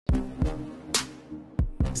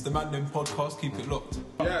It's the Mandem Podcast. Keep it locked.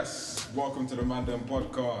 Yes, welcome to the Mandem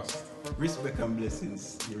Podcast. Respect and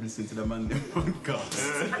blessings. You're listening to the Mandem Podcast.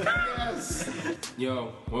 Yes.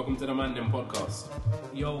 Yo, welcome to the Mandem Podcast.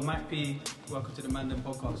 Yo, Mike P, welcome to the Mandem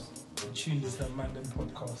Podcast. Tune to the Mandem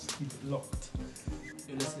Podcast. Keep it locked.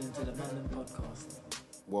 You're listening to the Mandem Podcast.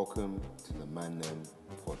 Welcome to the Mandem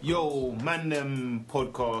Podcast. Yo, Mandem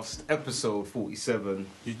Podcast, episode 47.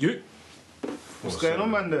 What's going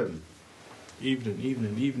on, Mandem? Evening.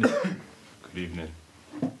 Good evening.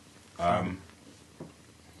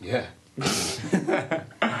 Yeah.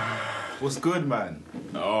 What's good, man?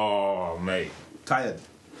 Oh, mate. Tired.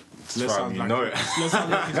 Let's sound You like know it. Let's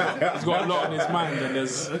sound like he's got a lot on his mind, and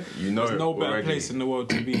there's no better already. place in the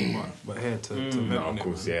world to be but here to vent No, on of it,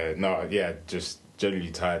 course, man. just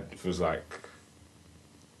generally tired. It feels like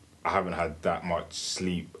I haven't had that much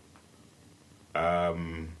sleep.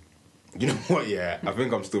 You know what? Yeah, I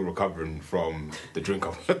think I'm still recovering from the drink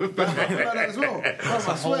I've had. that as well.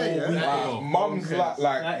 I swear, yeah. Mum's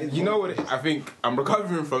like you know what? I think I'm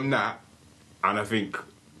recovering from that, and I think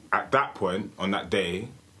at that point on that day,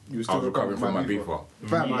 You were I was recovering from my beef.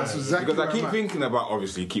 Fam, that's exactly Because I keep right, thinking about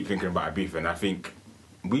Ibiza, and I think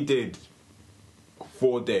we did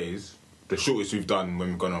 4 days, the shortest we've done when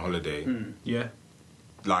we've gone on holiday. Yeah.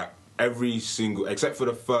 Like every single, except for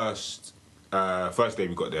the first day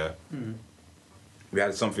we got there, we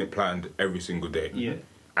had something planned every single day. Yeah.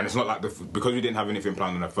 And it's not like because we didn't have anything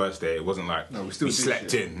planned on the first day. It wasn't like No, we still we did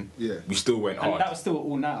slept shit. in. Yeah. We still went And hard. that was still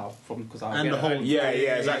all night from because I And get the whole- early. Yeah,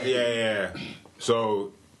 exactly. Yeah.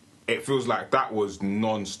 So it feels like that was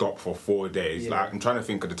non-stop for 4 days. Yeah. Like I'm trying to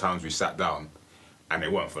think of the times we sat down, and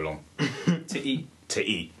it weren't for long to eat to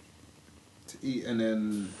eat. To eat and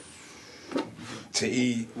then To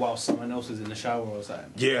eat. while someone else was in the shower or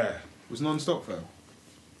something. Yeah. it was non-stop, fam.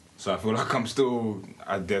 So I feel like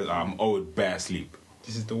I'm owed bare sleep.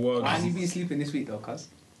 This is the world. Why have you been sleeping this week though, cuz?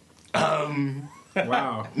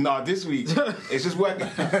 Wow. No, this week it's just working.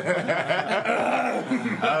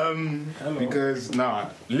 Because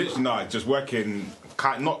just working.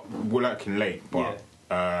 Not working late, but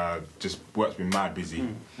just work's been mad busy.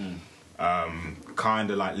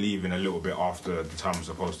 Kind of like leaving a little bit after the time I'm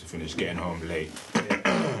supposed to finish, getting home late,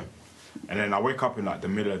 and then I wake up in like the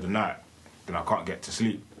middle of the night, then I can't get to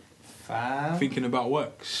sleep. Fam. Thinking about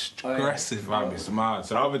work. Stressing. Fam, it's mad.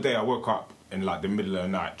 So the other day I woke up in like the middle of the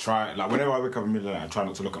night. Whenever I wake up in the middle of the night, I try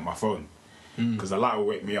not to look at my phone because the light will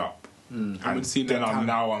wake me up. And seen then that time.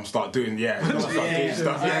 I'm start doing doing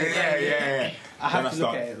stuff. Yeah. I have to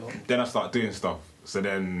look at it though. Then I start doing stuff. So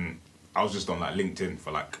then I was just on like LinkedIn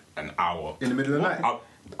for like an hour. In the middle of the night.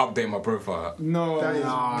 Update my profile. No. That is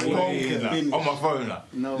Like, on my phone.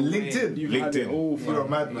 Like. No. LinkedIn. LinkedIn. You're a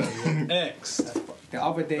madman. X. The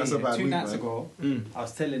other day, That's a bad 2 week, nights man. ago, I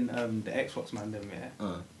was telling the Xbox man them,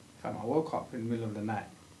 fam, I woke up in the middle of the night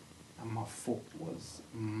and my foot was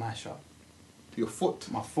mash up. Your foot.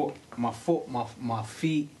 My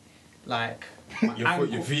feet, like my Your ankle,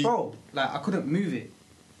 foot, your feet? bro. Like I couldn't move it.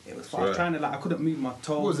 It was. I was trying to I couldn't move my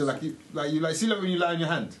toes. What was it like? You see, like when you lie on your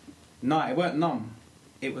hand. No, it weren't numb.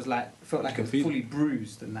 It was like felt like it can was feel fully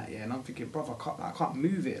bruised and that. Yeah, and I'm thinking, brother, I can't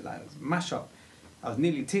move it. Like it was mash up. I was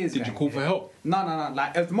nearly tears. Did you call for help? No.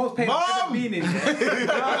 Like it was the most pain I've ever been in. Yeah.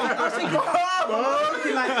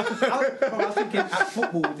 I was thinking at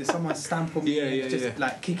football, did someone stamp on me? Just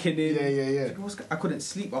like kicking in. Yeah. I couldn't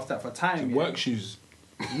sleep after that for time. Yeah. Work shoes.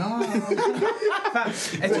 No.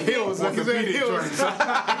 It's Heels, like his own heels.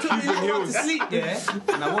 It took me a while to sleep, yeah.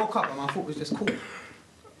 And I woke up and my foot was just cool.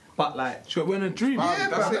 But like, Sure, we're in a dream.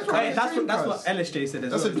 that's what LSJ said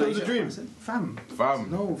as That's well. a- it was a dream. I said, fam.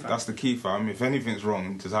 Fam, No, fam. that's the key, fam. If anything's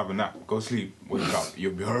wrong, just have a nap. Go sleep. Wake up.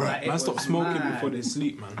 You'll be alright. Like, it Man, was stop smoking mad. before they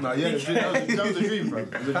sleep, man. No, yeah, that was a dream, fam.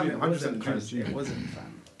 It was a Fam, dream. it 100% wasn't, a fam. dream. It wasn't,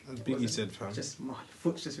 fam. As Biggie said, fam. Just my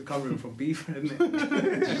foot's just recovering from beef, isn't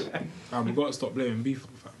it? Fam, we gotta stop blaming beef,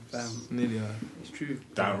 fam. Fam. It's nearly It's true.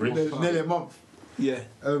 Damn, rich. Nearly a month. yeah.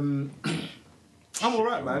 I'm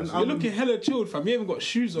alright, man. You're looking hella chilled, fam. You haven't got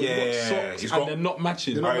shoes on, Yeah, you've got socks, he's and got- they're not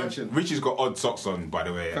matching. They're not matching. Richie's got odd socks on, by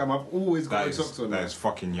the way. Fam, I've always got That my is- socks on. That is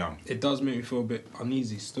fucking young. It does make me feel a bit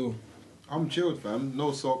uneasy still. I'm chilled, fam.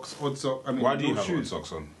 No socks, odd socks. I mean, Why do you no have odd shoes.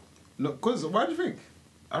 socks on? No, cause why do you think?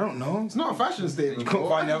 I don't know. It's not a fashion statement. You couldn't bro.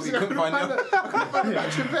 find out- you couldn't find out. I couldn't find the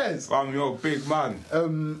matching pairs. Fam, you're a big man.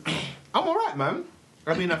 I'm alright, man.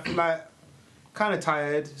 I mean, I feel like kind of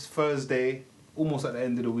tired. It's Thursday, almost at the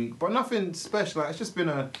end of the week, but nothing special. Like, it's just been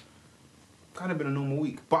a normal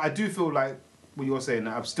week. But I do feel like what you're saying,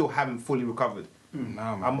 that I still haven't fully recovered.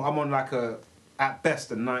 Nah, man. I'm on like at best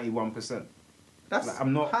a 91%. That's Like,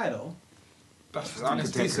 I'm not- high though.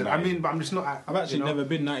 That's decent. I mean, but I'm just not. I've actually never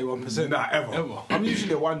been 91%. Nah, ever. I'm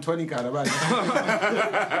usually a 120 kind of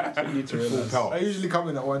man. You need to realise. I usually come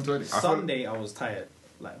in at 120. Sunday, I was tired.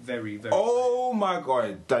 Like, very, very Oh my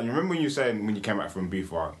god, Dan! You remember when you were saying when you came back from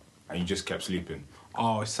Beefheart and you just kept sleeping?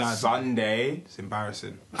 Oh, it's sad. Sunday, It's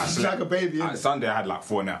embarrassing. It's like a baby. Isn't it? Sunday I had like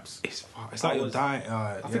 4 naps. It's like your diet.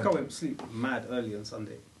 I think I went to sleep mad early on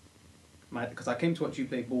Sunday. Mad, because I came to watch you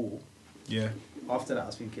play ball. Yeah. After that, I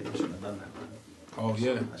was thinking, I shouldn't have done that, man. Oh,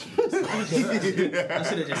 yeah. I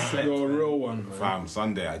should have just slept. You're a man. real one, man. Fam,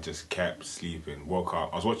 Sunday I just kept sleeping. Woke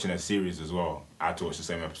up. I was watching a series as well. I had to watch the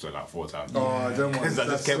same episode like 4 times. Oh, I don't want Because I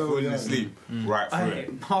just kept falling asleep right through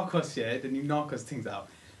it. Narcos, yeah, the new Narcos thing's out.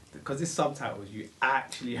 Because it's subtitles, you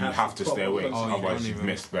actually You have, have to stay awake, Oh, you otherwise don't you've even-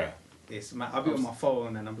 missed there. I'll be on my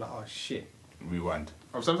phone and I'm like, oh shit. Rewind.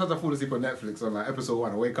 Sometimes I fall asleep on Netflix on like episode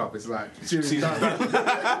 1. I wake up, it's like series done.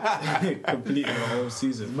 Completely the whole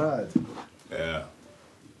season. Mad. Yeah.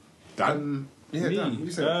 Dan? Yeah, Me? Dan, what do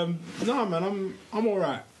you say? No, man, I'm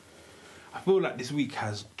alright. I feel like this week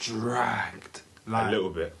has dragged. Like, a little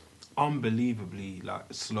bit. unbelievably like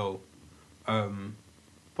slow.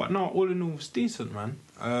 But no, all in all, it's decent, man.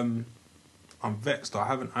 I'm vexed.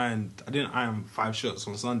 I didn't iron 5 shirts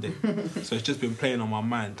on Sunday, so it's just been playing on my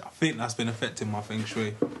mind. I think that's been affecting my feng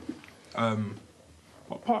shui. But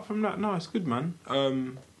apart from that, no, it's good, man.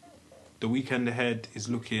 The weekend ahead is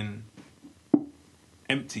looking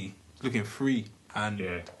empty. It's looking free, and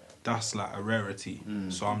Yeah. that's like a rarity.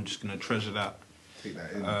 So I'm just gonna treasure that. Take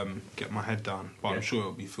that in. Get my head down, but Yeah. I'm sure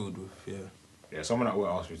it'll be filled with Yeah, someone at work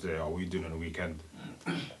asked me today, what are you doing on the weekend?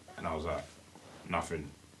 And I was like, nothing.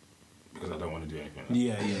 Because I don't want to do anything.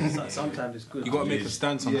 yeah. Sometimes it's good. You gotta make a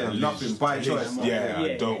stand sometimes. Yeah, nothing by choice. Yeah, I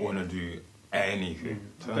Yeah, don't yeah. want to do anything.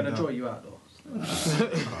 I'm gonna draw you out though.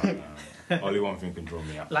 Only one thing can draw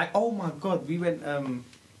me out. Like, oh my god, we went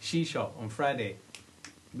shisha on Friday.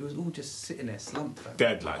 We was all just sitting there slumped. Like,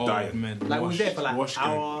 Dead, like Oh, dying. man. we was there for like wash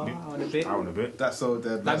hour and a bit. Hour and a bit. That's so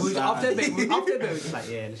dead. Like, we was, Sad. after a bit, we was just like,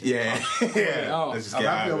 yeah, let's just Yeah, Oh, let's just I'm get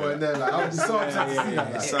happy I out of went it. there. Like, I'm so upset to see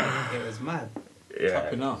that. It was mad.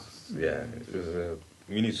 Tapping out. Yeah, it was,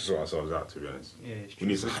 we need to sort ourselves out, to be honest. Yeah, it's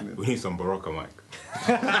We true. need some Barocca mic.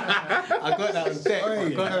 I got that on deck.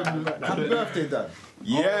 Hey, happy birthday, Dan.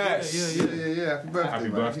 Yes! Yeah. Happy birthday, Happy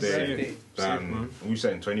man. birthday. Safe, man. We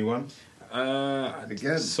saying 21?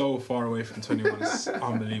 Again. So far away from 21, it's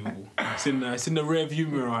unbelievable. It's in the rear view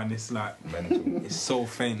mirror, and it's like Mental. it's so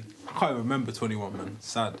faint. I can't even remember 21, man.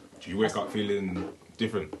 Sad. Do you wake up feeling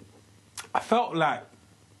different? I felt like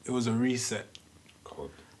it was a reset,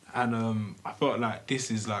 Cold. and I felt like this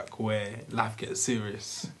is like where life gets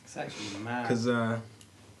serious. It's actually mad. Because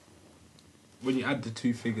when you add the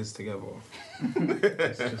 2 figures together,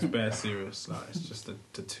 it's just bare serious. Like it's just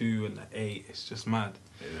the 2 and the 8. It's just mad.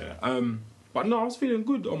 Yeah. But no, I was feeling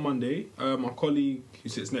good on Monday. My colleague who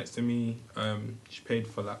sits next to me, she paid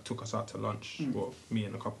for took us out to lunch. Well, me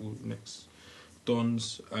and a couple next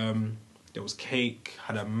dons. There was cake.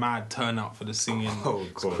 Had a mad turnout for the singing. Oh,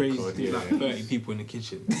 It's God, crazy. God, yeah. Like 30 people in the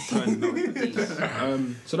kitchen turning up.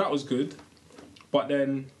 So that was good. But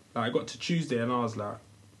then I got to Tuesday and I was like,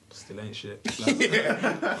 still ain't shit.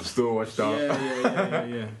 Like, I'm still washed up.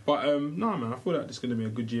 yeah. But no, man, I feel like this is gonna be a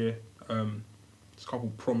good year. There's a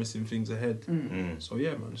couple promising things ahead. So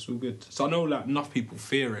yeah, man, it's all good. So I know like enough people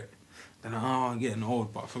fear it. They're like, oh, I'm getting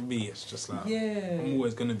old. But for me, it's just like I'm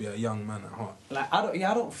always gonna be a young man at heart. Like,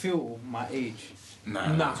 I don't feel my age Nah.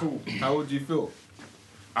 at all. How would you feel?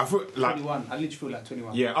 I feel like 21. I literally feel like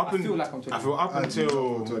 21. yeah, I feel like I'm 21. I feel up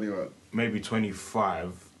until 21. maybe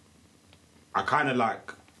 25. I kind of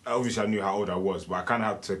like. Obviously, I knew how old I was, but I kind of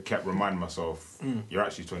had to kept reminding myself, you're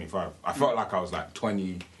actually 25. I felt like I was like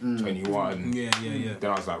 20, 21. Yeah. Then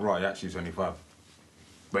I was like, right, you're actually 25.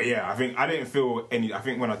 But yeah, I think I didn't feel any. I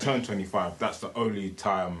think when I turned 25, that's the only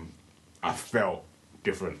time I felt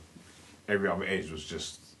different. Every other age was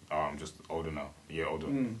just, oh, I'm just older now. A year older.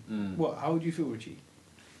 What? How would you feel, Richie?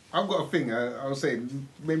 I've got a thing. I was saying,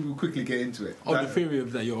 maybe we'll quickly get into it. Oh, That- the theory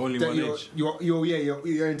of that you're only that one age.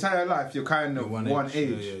 your entire life, you're kind of You're one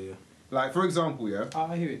age. Yeah. Like, for example,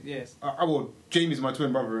 I hear it, yes. well, Jamie's my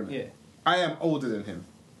twin brother, innit? Yeah. I am older than him.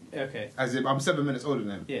 Okay. As if I'm 7 minutes older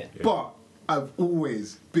than him. Yeah. But I've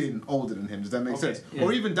always been older than him. Does that make Okay, sense? yeah.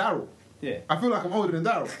 Or even Daryl. Yeah. I feel like I'm older than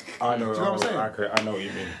Daryl. I know. Do you know what I'm saying? I know what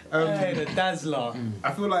you mean. Hey, the Dazzler.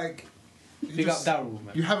 I feel like you Big up just- Daryl,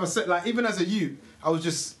 man. You have a set, like, even as a youth,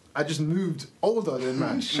 I just moved older than man.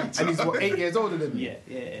 And he's what, 8 years older than me.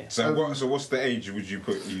 Yeah. So So what's the age would you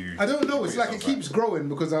put you? I don't know. It's put like it yourself keeps growing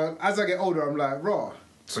because as I get older, I'm like, raw.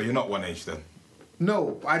 So you're not one age then.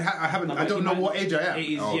 No, I haven't. No, I don't know what age I am. It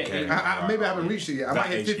is, Okay. yeah. Maybe I haven't reached it yet. I That might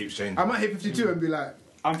hit age 50, keeps changing. I might hit 52 and be like,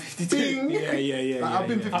 I'm 52. ding. Yeah. Like, I've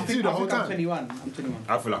been 52 the whole I'm time. 21. I'm 21.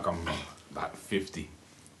 I feel like I'm like 50.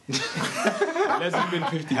 Let's have been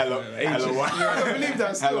 50. Hello wise. I can believe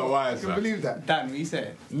that. Still. Hello wise. I can believe that. Dan, what you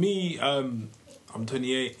say? Me, I'm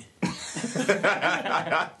 28.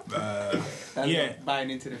 Yeah. Buying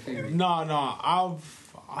into the theory. No,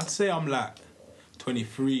 I'd say I'm like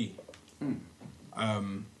 23.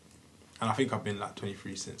 And I think I've been like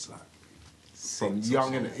 23 since like From 6 or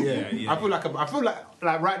young, so. innit? Yeah. I feel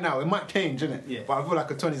like right now, it might change, innit? Yeah. But I feel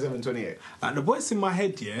like a 27, 28. Like the voice in my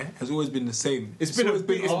head, yeah, has always been the same. It's been always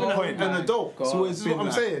an point. adult. God. It's always This is been what I'm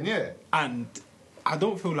like- saying, yeah. And I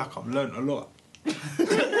don't feel like I've learned a lot.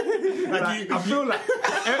 Like, I feel like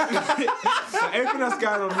everything that's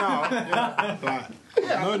going on now, like,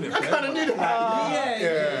 I've known it. I kind of knew that.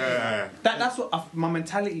 Yeah. That's what my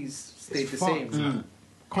mentality's stayed the same.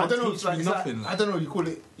 I Can't don't know. teach It's like, me it's like- nothing. I don't know. You call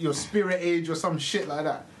it your spirit age or some shit like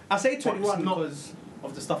that. I say But 21 it's not- because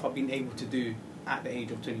of the stuff I've been able to do at the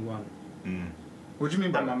age of 21. What do you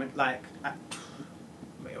mean by And that?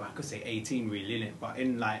 I could say 18 really, innit? But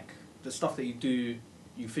in like the stuff that you do,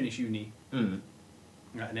 you finish uni, and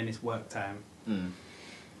then it's work time, and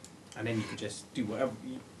then you could just do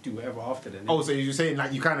whatever after then. Oh, so you're saying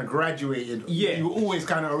like you kind of graduated? Yeah. You were always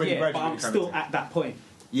kind of already yeah, graduated. but I'm kind of still thing. at that point,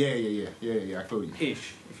 Yeah. I feel you.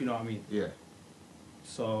 ish, if you know what I mean. Yeah.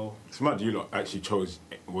 So It's mad you lot actually chose,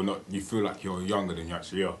 well, not, you feel like you're younger than you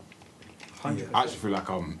actually are. 100%. I actually feel like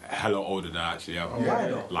I'm hella older than I actually am. Why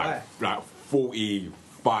though? Like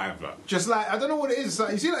 45, like. Just like I don't know what it is. It's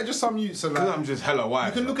like, you see, like just some youths are Because like I'm just hella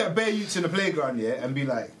wise. you can look at bare youths in the playground, yeah, and be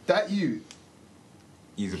like, that youth.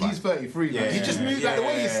 He's He's 33. Yeah, man. He just moves like the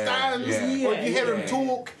way he stands, yeah, or if you hear him yeah.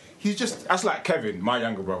 talk, he's just. That's like Kevin, my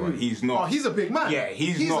younger brother. He's not. Oh, he's a big man. Yeah,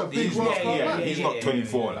 he's a not. big He's rock not. star Yeah, man. he's not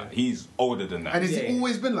 24. Like he's older than that. And has Yeah. he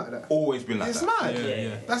always been like that? Always been like It's that. mad.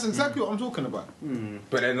 Yeah. That's exactly what I'm talking about.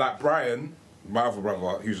 But then, like Brian, my other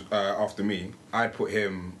brother, who's after me, I put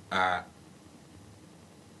him at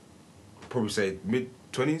probably say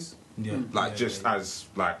mid-20s. Yeah. Like Yeah, just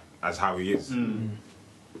yeah. as how he is.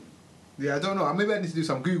 Yeah, I don't know. Maybe I need to do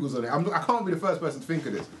some Googles on it. I can't be the first person to think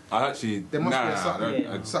of this. I actually There must be I something,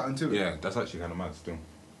 don't- yeah. something to it. yeah, that's actually kind of mad still.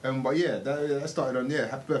 But yeah, that started on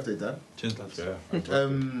happy birthday, Dad. Cheers, lads. Yeah.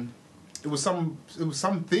 It was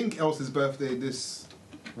something else's birthday this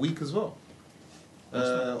week as well.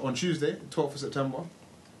 On Tuesday, 12th of September,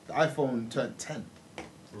 the iPhone turned 10.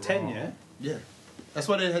 10, yeah. Yeah, that's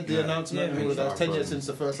why they had the Yeah. announcement. Yeah, It was yeah. 10 years since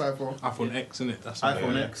the first iPhone. iPhone X, innit? That's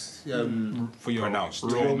iPhone yeah. X. for your Pronounced.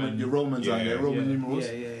 Roman. Your Romans Yeah, on there, yeah. Roman Yeah, numerals.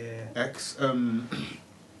 yeah. X.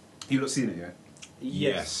 You not seen it yet?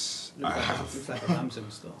 Yes, I have. Looks like a Samsung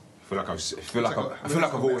store. I feel like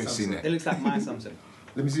I've always seen It it. looks like my Samsung.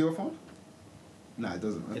 Let me see your phone. Nah, it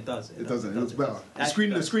doesn't. Man. It does. It doesn't. It looks does. better. The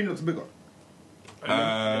screen looks bigger. Can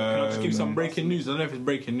I just give you some breaking news? I don't know if it's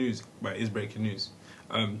breaking news, but it is breaking news.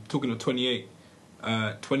 Talking of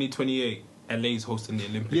 2028, LA's hosting the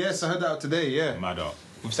Olympics. Yes, I heard that today. Yeah. Mad up.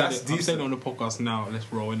 We've said That's it, I've said it decent. on the podcast now.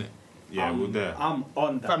 Let's roll in it. Yeah, we're there. I'm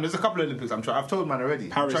on that. Fam, there's a couple of Olympics. I've told man already.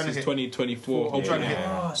 Paris I'm trying is to hit. 2024. I'm trying to hit.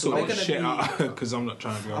 Oh, so So they're much gonna shit be. out because I'm not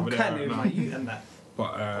trying to go I'm over kind there of right my now. youth and that.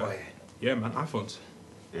 But Boy. yeah, man, iPhones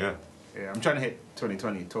Yeah. Yeah, I'm trying to hit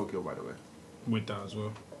 2020 Tokyo, by the way. with that as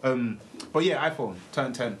well. But yeah, iPhone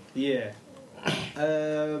turned 10. Yeah.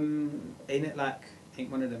 Ain't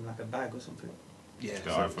one of them like a bag or something? Yeah. The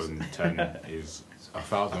iPhone 10 is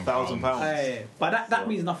 £1,000. £1,000. Hey, but that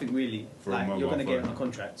means nothing really. For a Like mobile you're gonna get it phone. on a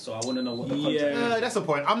contract, so I want to know what the Yeah. contract. That's the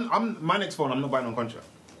point. I'm my next phone. I'm not buying on contract,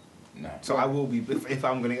 No. so I will be if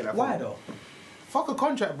I'm gonna get that. Why phone. though? Fuck a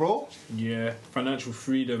contract, bro. Yeah, financial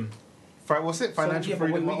freedom. What's it? Financial yeah, but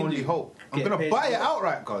freedom. what My we can only do? hope. I'm Get gonna paid buy to it go.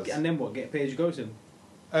 outright, cause And then what? Get pay as you go to.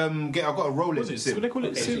 I've got a rolling What's it? SIM. What they call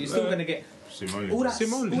it? Okay, so you're still gonna get Simone. all that.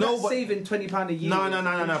 Simone. All No, that but- saving £20 a year.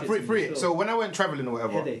 No. Shit Free to it. me, So when I went travelling or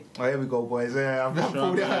whatever, Headache. oh here we go, boys. Yeah, I've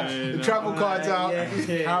pulled the no. travel cards out.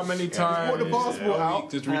 Yeah. How many times Put the passport a out.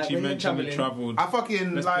 week does When Richie you're mention he travelling. travelled? I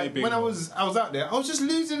fucking Let's play like big. when I was out there, I was just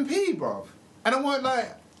losing P, bro. And I weren't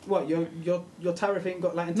like, What your tariff ain't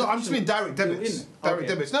got like. no, I'm just mean direct Built debits. in? Direct Okay.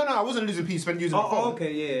 debits. No, I wasn't losing P spent using my phone. Oh,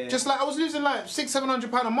 okay, yeah. Just like I was losing like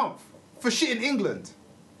 £600-700 a month for shit in England.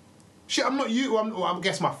 Shit, I'm not you. I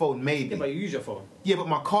guess my phone maybe. yeah, but you use your phone. Yeah, but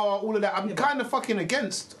my car, all of that, I'm Yeah, but- kind of fucking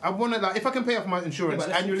against. I want to like if I can pay off my Yeah, insurance but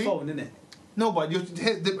that's annually. your phone, innit? No, but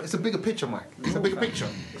it's a bigger picture, Mike. It's a bigger picture.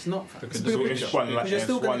 It's not. fam. It's a bigger It's picture. one, Because you're it's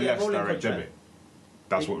still gonna one get less rolling direct contract. debit.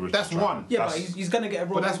 That's what Richard's That's trying. one. Yeah, That's- but he's gonna get a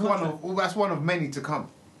But rolling that's contract. one of many to come.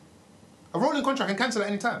 A rolling contract can cancel at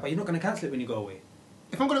any time. But you're not gonna cancel it when you go away.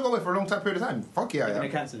 If I'm gonna go away for a long time period of time, fuck yeah, You're I gonna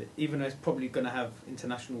am. cancel it, even though it's probably gonna have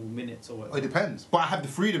international minutes or Oh, whatever. it depends, but I have the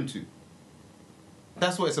freedom to.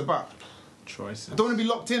 That's what it's about. Choices. I don't want to be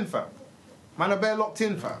locked in, fam. Man, I better locked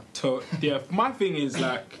in, fam. So, yeah, my thing is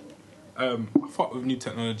like, I fuck with new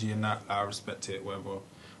technology and that. I respect it, whatever.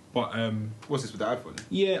 But What's this with the iPhone?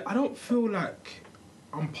 yeah, I don't feel like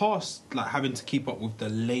I'm past like having to keep up with the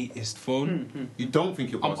latest phone. You don't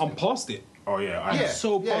think you're past I'm it? past it. Oh yeah, I'm Yeah.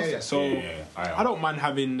 so past yeah. it. So Yeah, I don't mind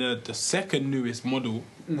having the second newest model.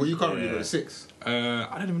 Well, you currently Yeah. got a 6. I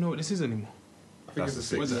don't even know what this is anymore. I think it's a That's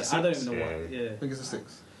 6. What is Yeah, that? I don't even know Yeah. what. Yeah. I think it's a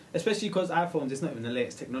 6. Especially because iPhones, it's not even the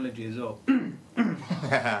latest technology as well. This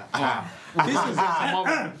is some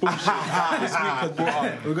other bullshit this week has brought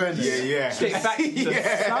up. We're going to Yeah. Straight back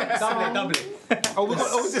to double it. Oh, we got.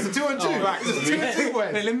 Oh, is this a 2 and 2? Facts. It's a 2 and 2 Wait,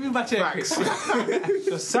 boys. let me move my chair. quick.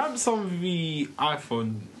 The Samsung v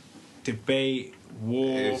iPhone debate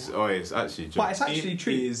war. It's actually. But it's actually It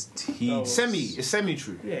true. is tedious. It's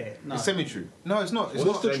semi-true. Yeah, no. It's semi-true. No, it's not. It's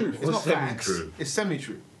What's not the truth? It's not What's facts. semi-true? It's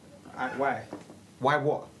semi-true. Why Why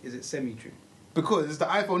what? is it semi-true? Because the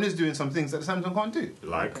iPhone is doing some things that the Samsung can't do.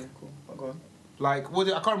 Like, Okay, cool. Oh, go on. Like, I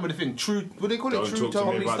can't remember the thing. True. What do they call don't it? True talk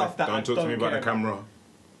to tone. me stuff about that I don't talk to me don't about the care camera.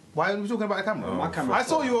 Why are we talking about the camera? My camera. I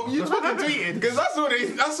saw you fucking tweeted. Because that's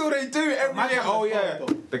what they do every My year. camera's Oh yeah, phone,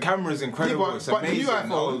 though. the camera's incredible. Yeah, It's but the amazing. new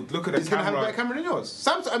iPhone Oh, look at the is going to have a better camera. camera than yours.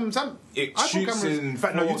 Samsung, It iPhone shoots cameras. in In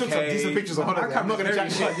fact, no, you took some 4K. decent pictures on holiday. I'm not going to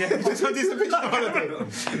chat shit. You took some decent pictures on holiday.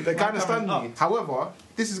 They kind of stunned me. However,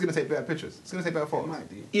 this is going to take better pictures. It's going to take better photos.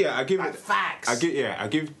 Yeah, I give Like it facts. I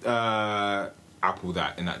give Apple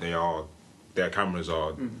that in that their cameras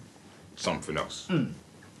are something else.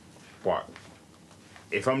 But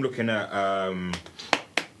if I'm looking at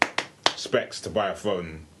specs to buy a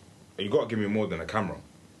phone, you got to give me more than a camera.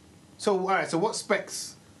 So, all right. So, what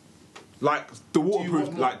specs? Like the want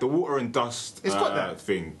waterproof, more? like the water and dust It's got that.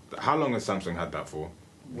 thing. How long has Samsung had that for?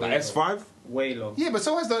 Way Like S5? Way long. Yeah, but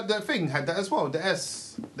so has the thing had that as well. The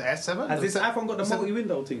S7. Has this The iPhone got the seven-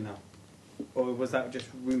 multi-window thing now? Or was that just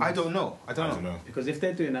rumors? I don't know. I I don't don't know. know. Because if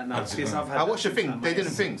they're doing that now, don't this know. I've had. I that watched the since, thing. like, They my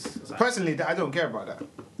didn't S6. things. It's like- Personally, I don't care about that.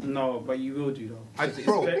 No, but you will do though. I- It's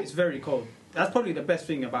bro. it's very cold. That's probably the best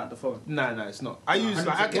thing about the phone. No, it's not. I use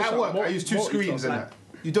 100% at work. more- I use two more screens and like- that.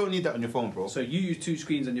 You don't need that on your phone, bro. So you use two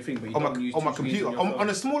screens on your thing, but you On don't use my two screens computer, on your phone. on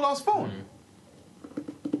a small ass phone.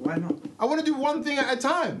 Why not? I want to do one thing at a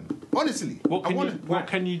time. Honestly, What can I wanna, you? What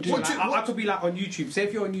can you do? What Like, you- I could be like on YouTube. Say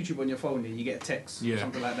if you're on YouTube on your phone and you get a text or Yeah.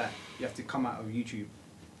 something like that, you have to come out of YouTube,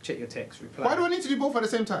 check your text, reply. Why do I need to do both at the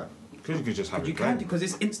same time? Because you could just have You it can going. because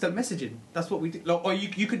it's instant messaging. That's what we do. Like, or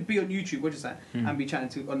you could be on YouTube, what is that, and be chatting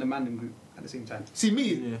to on the Mandem group at the same time. See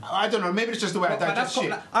me, Yeah. I don't know. Maybe it's just the way I But digest got, shit.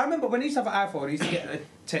 like, I remember when I used to have an iPhone, I used to get a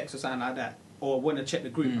text or something like that, or want to check the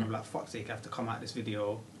group, and I'm like, fuck's sake, I have to come out this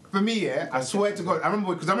video. For me, yeah, I swear to God, I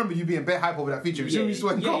remember you being bare hype over that feature. You see me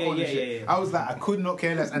sweating off on this shit. I was like, I could not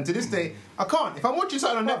care less. And to this day, I can't. If I'm watching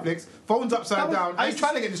something on Netflix, phone's upside down, I ain't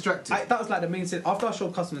trying to get distracted. That was like the main thing. After I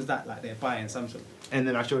showed customers that, like they're buying Samsung. And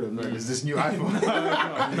then I showed them, there's this new iPhone.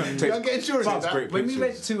 You're getting insurance Sounds with that. great. When we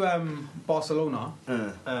went Pictures. to Barcelona,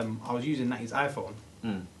 I was using Natty's iPhone.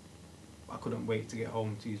 Mm. I couldn't wait to get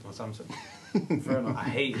home to use my Samsung. Fair enough. I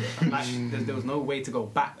hated it. Like, there was no way to go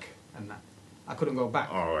back, and that I couldn't go back.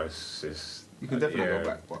 Oh, it's You can definitely yeah. go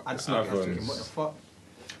back. But, I just looked at it thinking, iPhones. what the fuck?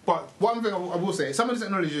 but one thing I will say, some of the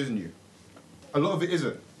technology is new. A lot of it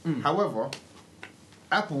isn't. However,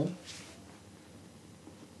 Apple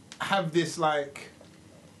have this like,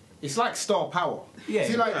 it's like star power. Yeah,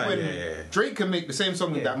 See, like yeah, when yeah. Drake can make the same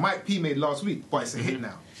song Yeah. that Mike P made last week, but it's a hit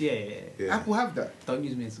now. Yeah. Yeah. Apple have that. Don't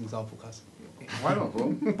use me as an example, cuz. Why not,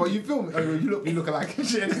 bro? But you feel me? Oh, you look alike and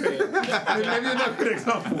shit. Maybe you're not a good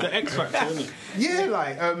example. The X Factor, innit? Yeah,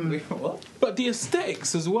 like What? But the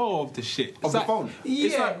aesthetics as well of the shit. Of It's the like- phone.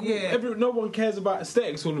 It's Yeah, like yeah. no one cares about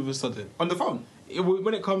aesthetics all of a sudden. on the phone.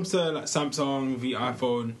 When it comes to like Samsung v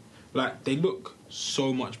iPhone, like they look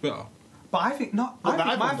so much better. But I think not. What, the I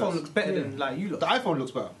think my iPhone phone does? looks better than like you look. The iPhone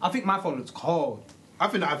looks better. I think my phone looks cold. I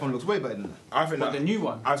think the iPhone looks way better than that. I think But that the new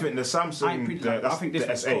one. I think the I Samsung. ain't pretty. the, I think this the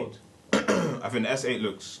looks S8. cold. I think the S8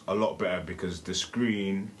 looks a lot better because the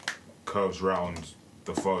screen curves round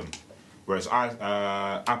the phone, whereas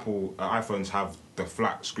Apple iPhones have the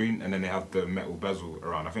flat screen and then they have the metal bezel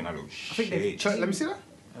around. I think that looks think they've shit. Let me see that.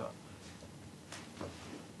 Yeah.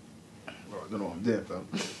 Bro, I don't know what I'm doing, fam.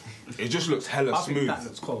 It just looks hella I think smooth. that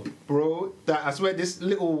looks cold. Bro, that I swear this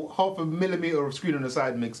little half a millimeter of screen on the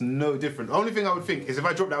side makes no difference. The only thing I would think is if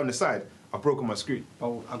I drop that on the side, I've broken my screen.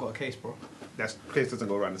 Oh, I got a case, bro. That case doesn't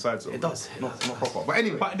go around the side, so It does. Not proper. But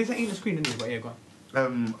anyway, But this ain't a screen anyway. But yeah, go on. I can't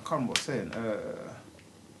remember what I was saying.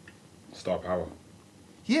 Star power.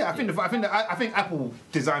 Yeah, I think Apple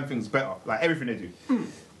design things better. Like everything they do.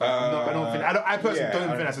 I personally don't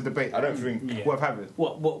think that's a debate. I don't think worth having.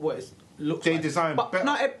 What it looks They like. design but better.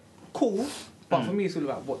 not cool. But for me, it's all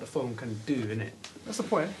about what the phone can do, innit? That's the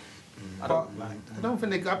point. I don't like. I don't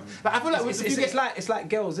think they. Like, I feel like It's like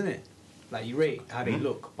girls, innit? Like you rate how they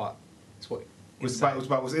look, but it's what. It's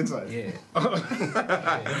about what's inside. Yeah.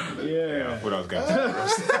 Yeah, I thought I was going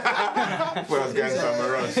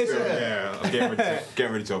somewhere else. Still, yeah, I was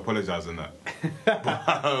getting ready to apologise on that.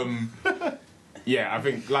 But, yeah, I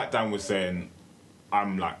think like Dan was saying,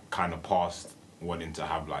 I'm like kind of past wanting to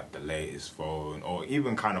have like the latest phone, or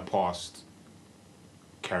even kind of past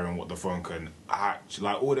caring what the phone can actually,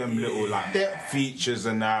 like all them little like features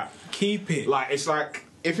and that. Keep it. Like it's like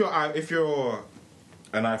if you're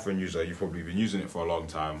an iPhone user, you've probably been using it for a long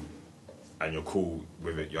time, and you're cool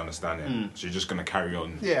with it. You understand it, so you're just gonna carry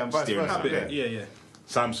on. Yeah, and vice steering versa. that. Yeah.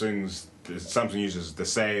 Samsung uses the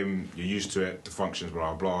same. You're used to it. The functions,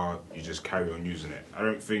 blah blah. You just carry on using it. I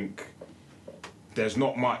don't think there's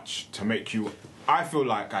not much to make you. I feel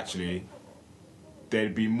like actually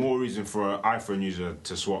there'd be more reason for an iPhone user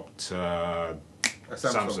to swap to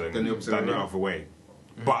Samsung than the other way.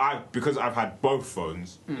 But because I've had both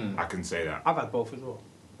phones, I can say that. I've had both as well.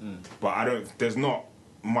 But I don't. There's not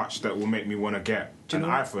much that will make me want to get an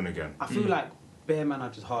iPhone again. I feel like bare man are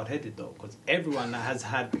just hard headed though, because everyone that has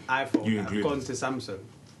had iPhone You that have included. gone to Samsung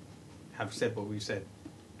have said what we've said.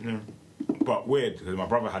 Yeah. But weird because my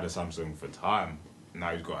brother had a Samsung for time.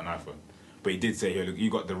 Now he's got an iPhone. But he did say, "Here, look, you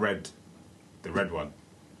got the red one."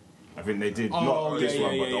 I think they did not this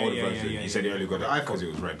one, but the older version. He said he only got it because it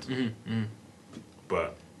was red.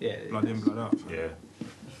 But Yeah, Blood in, blood out. yeah,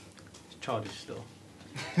 it's childish still.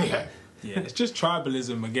 yeah. Yeah, it's just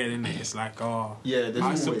tribalism again, innit? It's like, Yeah, there's I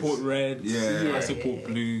always- support red, Yeah. I support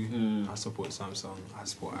blue, I support Samsung, I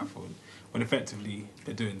support iPhone. When effectively,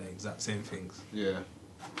 they're doing the exact same things. Yeah.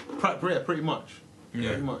 Pretty much. Yeah.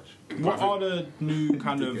 Pretty much. What are the new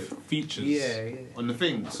kind of Good. features? Yeah. On the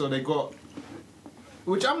thing, so they got,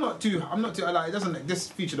 which I'm not too like. It doesn't. This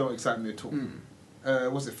feature don't excite me at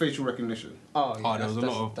all. What's it? Facial recognition. Oh, yeah. Oh, there was a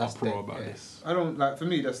lot of uproar about yeah. this. I don't like. For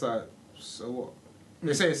me, that's like. So what?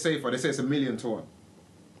 They say it's safer. They say it's 1,000,000 to 1.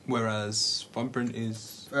 Whereas thumbprint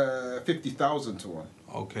is 50,000 to 1.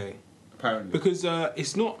 okay. Apparently. Because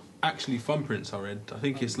it's not actually thumbprints I read. I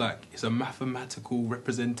think it's a mathematical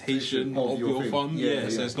representation Of of your your thing. thumb. Yeah,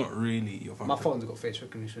 So yeah. it's not really your thumbprint. My phone's got face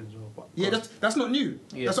recognition as well. But Yeah, that's not new.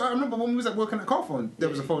 Yeah. That's what I remember when we was at working at car phone. There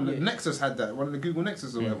was a phone. Yeah. Nexus had that. One of the Google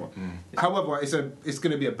Nexus or whatever. However, it's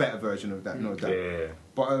going to be a better version of that. No doubt. Yeah.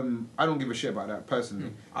 But I don't give a shit about that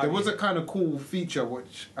personally. There was a kind of cool feature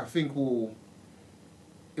which I think will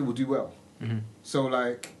do well. So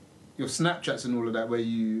like your Snapchats and all of that, where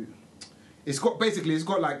it's got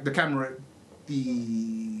like the camera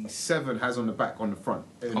the 7 has on the back on the front.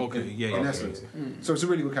 In essence. So it's a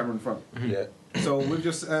really good camera on the front. Yeah. So we've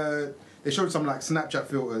just they showed some like Snapchat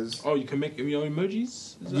filters. Oh, you can make your emojis?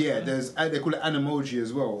 Is that Yeah, right? there's they call it Animoji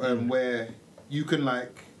as well, where you can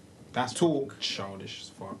like That's talk childish as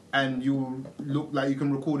fuck. and you look like you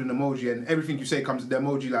can record an emoji and everything you say comes the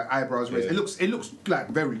emoji like eyebrows raised. Yeah. It looks like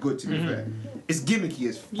very good to be fair. It's gimmicky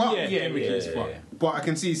as fuck. Gimmicky as fuck. But I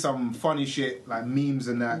can see some funny shit like memes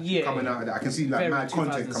and that coming out of that. I can see like Very mad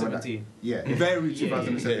content coming out. 2017. Yeah, very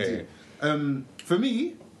 2017. For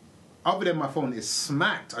me, other than my phone, it's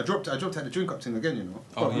smacked. I dropped out the drink up thing again, you know.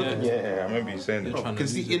 Oh, Bro, yeah. Yeah, I remember you saying You're that. trying I to can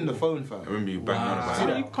see lose it in the all. phone, fam. I remember you banging on about So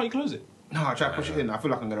that. can't you close it? No, I try to push it in. I feel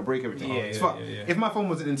like I'm gonna break everything. Yeah, It's yeah, fuck. yeah. If my phone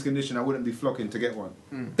wasn't in this condition, I wouldn't be flocking to get one.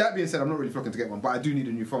 That being said, I'm not really flocking to get one, but I do need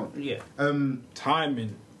a new phone. Yeah.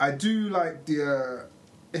 Timing. I do like the.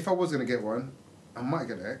 If I was gonna get one, I might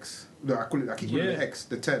get the X. No, I keep calling it the X,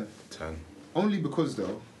 the 10. 10. Only because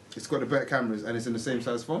though, it's got the better cameras and it's in the same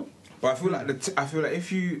size phone. But I feel like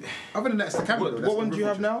if you. Other than that, it's the camera. What one do you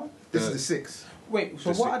have now? This is the 6. Wait,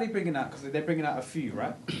 so The what si- are they bringing out? Because they're bringing out a few,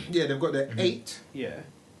 right? Yeah, they've got the 8 Yeah.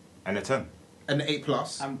 And a 10. and the 8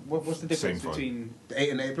 Plus. And what's the Same difference phone. between The 8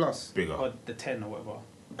 and the 8 Plus. Bigger. the 10 or whatever?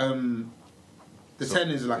 The So 10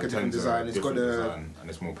 is like the a different 10's a design. It's got different the design, and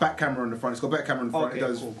it's more back camera on the front. It's got back camera on the front. Okay, It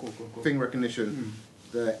does cool. thing recognition.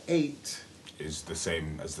 The 8 is the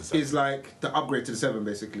same as the 7. is like the upgrade to the 7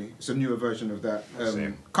 basically. It's a newer version of that.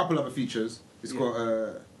 Same. Couple other features. It's Yeah. got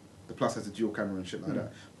the Plus has a dual camera and shit like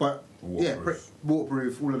that. But Waterproof.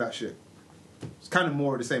 waterproof, all of that shit. It's kind of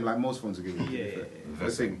more of the same like most phones are giving. to be Yeah, fair. yeah,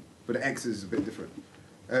 The thing, but the X is a bit different.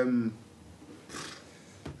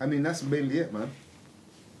 I mean that's mainly it, man.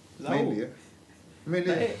 Mainly it.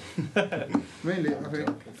 Mainly it. Mainly it. I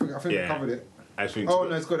think we Yeah. covered it. I think. Oh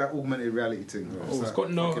no, it's got that augmented reality thing. Oh, it's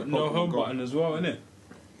got no home button as well, innit?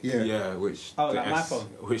 Yeah. which Oh, the like my phone?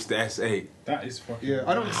 which the S8. That is fucking. Yeah,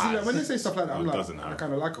 I don't see that when they say stuff like that. I'm No, it like, doesn't I have.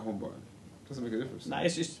 kind of like a home button. Doesn't make a difference. Nah,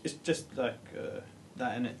 it's just like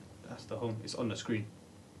that, innit? That's the home. It's on the screen.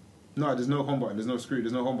 No, there's no home button. There's no screen.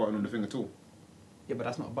 There's no home button on the thing at all. Yeah, but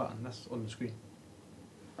that's not a button. That's on the screen.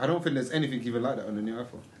 I don't think there's anything even like that on the new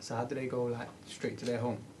iPhone. So how do they go like straight to their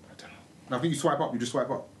home? I don't know. No, I think you swipe up. You just swipe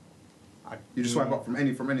up. You just swipe up from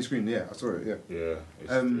any screen. Yeah, I saw it. Yeah.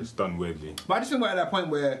 Yeah, it's done weirdly. But I just think we're at that point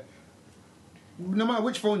where no matter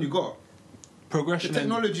which phone you got, Progression the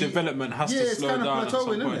technology- and development has Yeah, to it's slow kind of down at some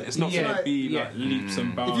plateauing, isn't point. it? It's not Yeah. going to be like Yeah. leaps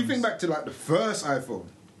and bounds. if you think back to like the first iPhone,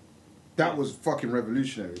 that was fucking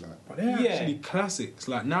revolutionary. Like, but they're Yeah. actually classics.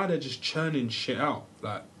 Like now they're just churning shit out.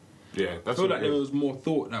 Like Yeah, I that's feel what like it there is. was more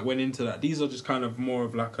thought that went into that. These are just kind of more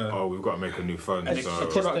of like a, Oh, we've got to make a new phone. And So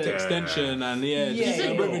it's a product Yeah. extension and just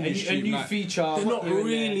Yeah, a revenue a stream. new like, feature. They're not here and there.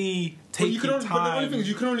 really but taking you can only, but the only time. thing is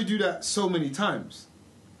you can only do that so many times.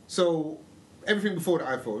 So everything before the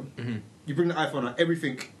iPhone, you bring the iPhone out.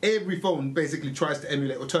 Every phone basically tries to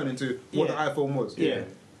emulate or turn into what Yeah. the iPhone was. Yeah.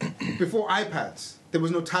 Before iPads, there was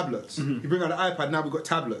no tablets. You bring out the iPad, now we've got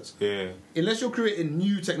tablets. Yeah. Unless you're creating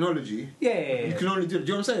new technology, Yeah. you can only do. Do you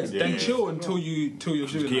know what I'm saying? Yeah. Then chill until you're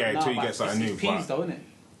doing Yeah, that. until you get something new. It's peas But though, isn't it?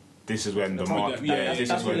 this is when the That's market. what- Yeah, yeah, this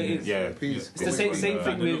that's is what when. it is. Yeah, Peas. It's This the is same, when same the-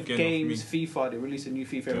 thing they're not with getting off games, FIFA. They release a new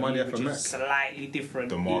FIFA every Money year, off which a is Mac. slightly different.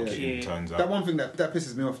 the each marketing year. turns out. That one thing that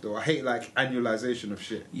pisses me off though. I hate like annualization of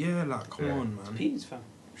shit. Yeah, like come Yeah. on, man. Peas, fam.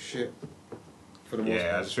 Shit. For the most Yeah,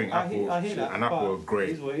 I part. just think I Apple hear that. and Apple but are great.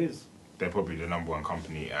 It is what it is. They're probably the number one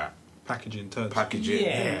company at Packaging turns. packaging.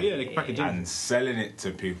 Yeah. Yeah, they package it. And selling it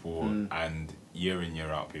to people, and year in year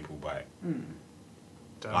out, people buy it.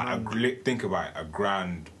 Like think about it,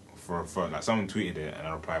 $1,000 for a phone. Like someone tweeted it, and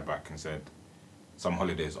I replied back and said, "Some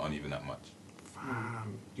holidays aren't even that much."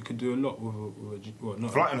 You could do a lot with well,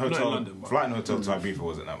 not, Flight and not in hotel, London, but flight and hotel to Ibiza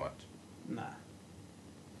wasn't that much. Nah.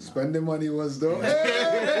 Spending money was though.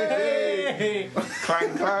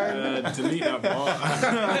 Clang clang. delete that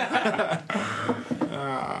part.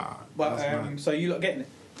 But so you lot getting it?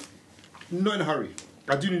 Not in a hurry.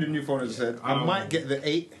 I do need a new phone, as I said. I might get the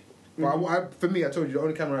 8. But for me, I told you the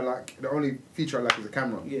only camera I like, the only feature I like is the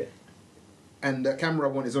camera. Yeah. And the camera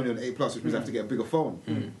I want is only on the 8 Plus, which means I have to get a bigger phone.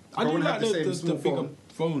 I do won't like have the same the small bigger phone.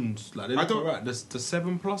 phones. Like they I look don't- alright. The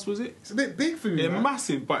 7 Plus was it? It's a bit big for me. They're man.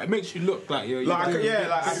 massive, but it makes you look like you're Like doing yeah,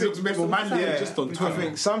 like I It think looks a bit more manly. yeah, just on I Twitter.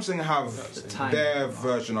 think Samsung have time. their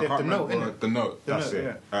version. I They have can't the Note, remember innit? the Note. The That's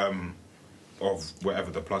Note, it. Of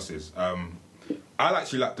whatever the Plus is. I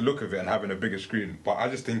actually like the look of it and having a bigger screen, but I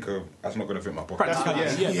just think that's not going to fit my pocket.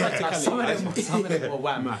 practicality. Yeah, practicality. Some of them were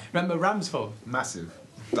wham. Man. Remember Ram's phone? Massive.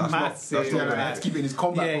 That's Massive. That's not, I had to keep it in his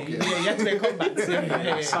combat Yeah, pocket. yeah, you have to make combats.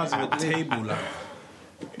 The size of a table, like.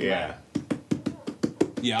 Yeah.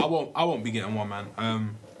 Yeah, I won't be getting one, man.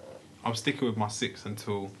 I'm sticking with my 6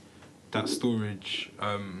 until that storage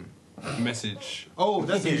message Oh,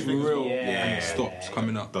 that's the is thing as real well. Yeah. and it stops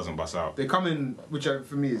coming up. Doesn't bust out. They come in, which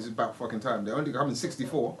for me is about fucking time. They only come in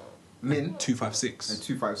 64, min, and 256.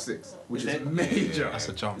 256, which Is is it? major. That's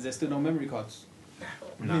a jump. Is there still no memory cards?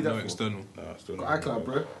 Nah, need that no for? external. Still Got iCloud,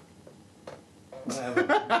 bro.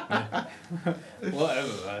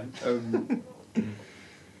 Whatever, man.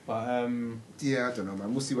 But Yeah, I don't know,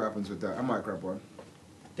 man. We'll see what happens with that. I might grab one.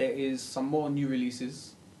 there is some more new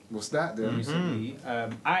releases What's that then? recently. I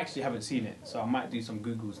actually haven't seen it, so I might do some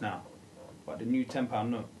Googles now. But the new £10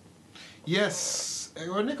 note. Yes.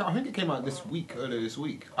 Well, Nick, I think it came out earlier this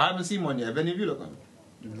week. I haven't seen one yet. Have any of you looked on?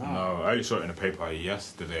 No, I only saw it in the paper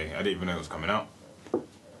yesterday. I didn't even know it was coming out.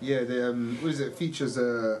 Yeah, the what is it? Features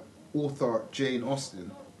author Jane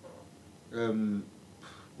Austen.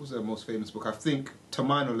 What's her most famous book? I think, to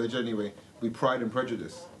my knowledge anyway, with Pride and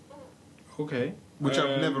Prejudice. Okay. Which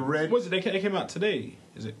I've never read. Was it? They came out today.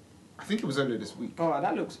 Is it? I think it was earlier this week. Oh,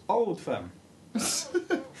 that looks old, fam.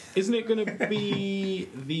 Isn't it going to be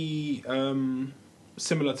the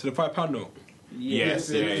similar to the £5 note? Yes,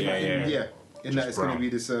 in Just that it's going to brown. be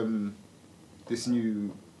this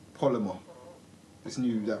new polymer,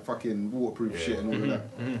 that fucking waterproof shit and all of that.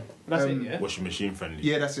 That's it, yeah? Washing machine friendly.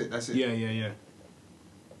 Yeah, that's it. Yeah. Yeah.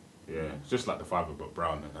 It's just like the fibre but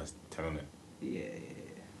brown and has 10 on it. Yeah.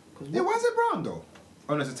 Yeah, why is it brown though?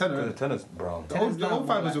 Oh, no, it's a tenner. The tenner's brown. The old now more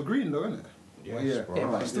fibres like- were green though, isn't it? Yeah, Well, it's yeah. brown. Yeah,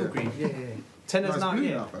 but it's still Yeah. green. Yeah. Tenors No, it's now, blue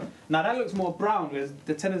yeah. now, fam. Now that looks more brown, whereas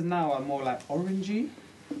the tenors now are more like orangey.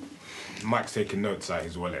 Mike's taking notes out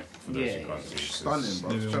his wallet for those Yeah. who can't see. Stunning, bro.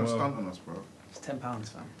 Doing It's trying to well. stunt on us, bro. It's £10,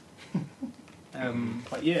 fam.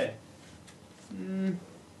 But yeah.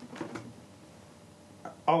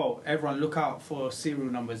 Oh, everyone look out for serial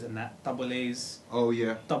numbers and that. Double A's, Oh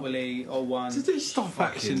yeah. double A, 01. Did they stop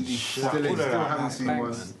actually? shit. Still, All of that haven't seen one.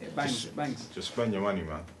 Bangs. It bangs, it bangs. Just spend your money,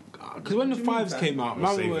 man. Because when the What do you mean, fives fam? came out, We'll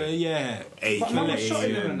man, save were, it. yeah. But man was shot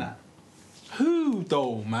in Eight, and that. Who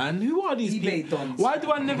though, man? Who are these eBay people? dons. Why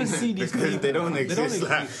do I never see these Because people? they don't man? exist, like,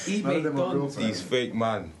 None of eBay them are real dons. fam. these fake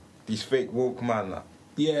man. These fake woke man, like.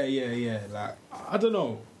 Yeah. Like, I don't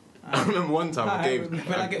know. I remember one time I gave...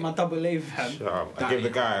 When I get my double A, fam. Shut up. I gave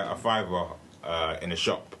the guy a $5 in a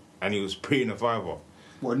shop, and he was pre-ing a $5,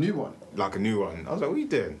 What, a new one? like a new one. I was like, what are you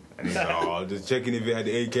doing? And he's like, oh, just checking if it had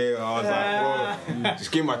the AK. I was like, bro,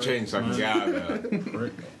 just give me my change so I can get out of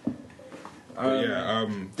there. But yeah,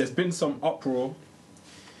 There's been some uproar.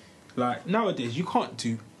 Like, nowadays, you can't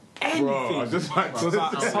do anything bro, I just like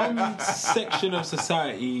without some section of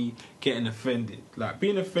society getting offended. Like,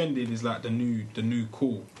 being offended is like the new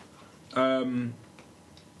cool.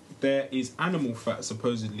 There is animal fat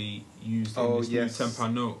supposedly used in this yes. new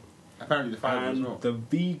 £10 note. Apparently the five as And well. the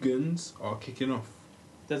vegans are kicking off.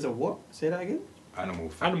 There's a what? Say that again? animal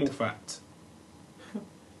fat. Animal fat.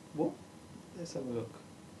 What? Let's have a look.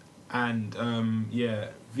 And yeah,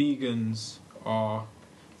 vegans are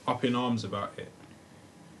up in arms about it.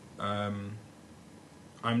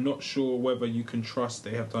 I'm not sure whether you can trust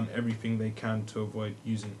they have done everything they can to avoid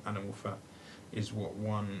using animal fat, is what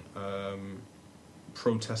one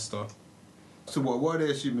protester. So what are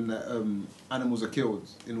they assuming that animals are killed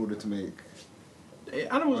in order to make?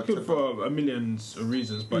 Animals are killed for a millions of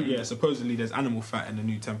reasons, but yeah, supposedly there's animal fat in the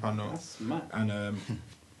new £10 note. That's mad. And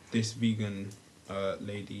this vegan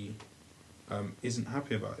lady isn't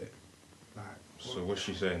happy about it. Like, So what's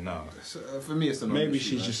she saying now? So, for me, it's a maybe non-issue,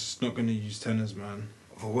 she's man. just not going to use tenors, man.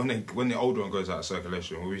 Well, when the old one goes out of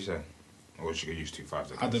circulation, what are we saying? Or she could use 2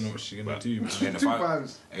 5s. I don't know what she's going But to do, man. Ain't the Two five,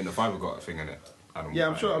 fives. ain't the fiver got a thing in it? Animal Yeah,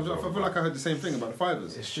 I'm fat sure. as well, I feel but like I heard the same thing about the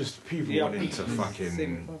fivers. it's just people Yeah, wanting to same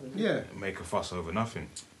fucking problem. Yeah, make a fuss over nothing.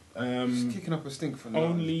 just kicking up a stink for now.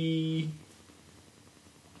 Only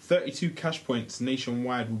 32 cash points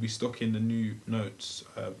nationwide will be stocking the new notes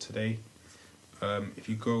today. If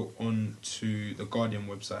you go on to the Guardian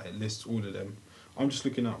website, it lists all of them. I'm just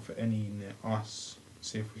looking out for any near us.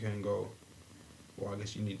 See if we can go. Well, I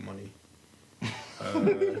guess you need money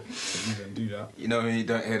to even do that. You know when you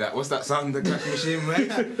don't hear that? What's that sound the cash machine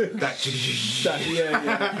makes? that.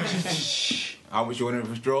 Yeah. How much you want to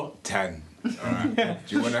withdraw? 10. Alright.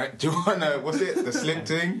 Do you wanna? What's it? The slip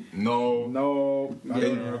thing? No. No. I don't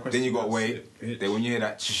wanna Then, request then you got to that wait. slip, bitch. Then when you hear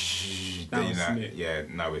that, then you're Now like, slip. yeah,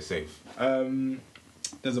 now we're safe.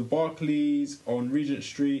 There's a Barclays on Regent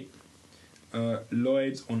Street,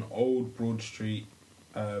 Lloyd's on Old Broad Street.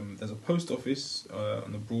 There's a post office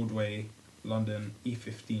on the Broadway, London,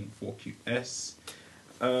 E15 4QS.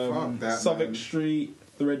 Fuck that, Southwark man. Street,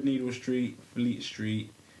 Threadneedle Street, Fleet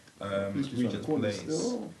Street, Regent's corner Place.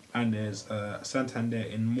 still. And there's Santander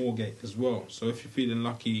in Moorgate as well. So if you're feeling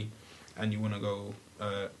lucky and you want to go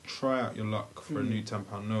try out your luck for a new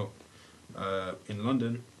 £10 note in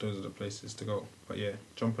London, those are the places to go. But yeah,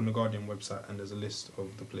 jump on the Guardian website and there's a list of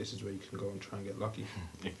the places where you can go and try and get lucky.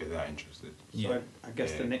 If you're that interested. Yeah. So I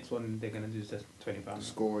guess Yeah. the next one they're going to do is just £20.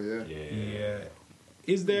 Score, yeah. Yeah.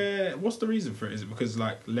 Is there, what's the reason for it? Is it because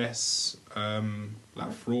like less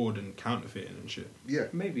like fraud and counterfeiting and shit? Yeah.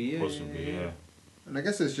 Maybe, yeah. Possibly, yeah. And I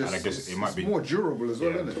guess it's just And I guess it might it's be- more durable as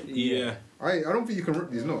well, Yeah. isn't it? Yeah. I don't think you can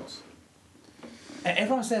rip these notes.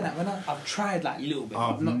 Everyone's saying that when I've tried like a little bit.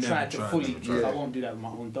 I've I've not never tried to tried, fully never because tried. I won't do that with my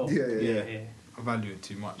own dog. Yeah. I value it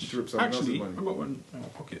too much. Just rip someone else's Actually, money. I got one in my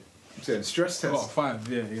pocket. I'm saying stress I got test. 5,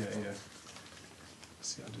 yeah. Let's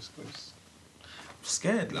see how this goes. I'm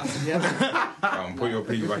scared, like. Put your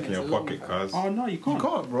piggy back in your pocket, cuz. Oh no, you You can't.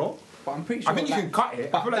 can't, bro. But I'm pretty sure. I think you like, can cut it.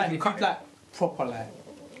 I But feel like like, you if can you cut it. like proper like.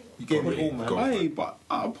 You gave it all, man. Go. Hey, but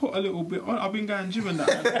I put a little bit on. I've been going gym and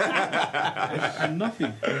that, and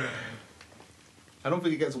nothing. I don't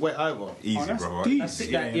think it gets wet either. Easy, that's bro. deep. That's it.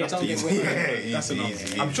 Yeah, Yeah, that's don't get Easy. wet. Yeah, That's easy, enough.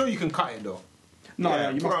 easy. I'm sure you can cut it though. No, Yeah,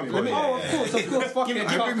 you bro, must be. let me- Oh, of course. Fucking Give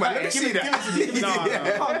me can't my, cut let me it. see that.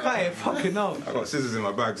 No, Can't cut it. Fucking no. I got scissors in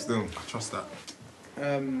my bag still. I trust that.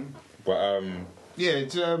 But Yeah,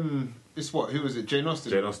 it's what? Who was it? Jane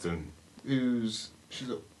Austen. Jane Austen. She's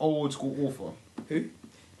an old school author. Who?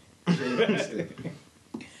 Jane Austen.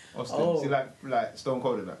 Oh. See, like Stone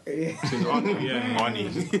Cold in that. She's on, yeah.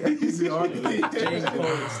 Arnie. He's an auntie. James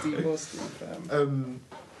Cole, Steve Austin, fam.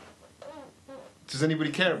 Does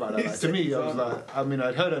anybody care about that? Like, to me, I was like, I mean,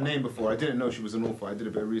 I'd heard her name before. I didn't know she was an author. I did a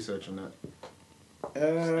bit of research on that.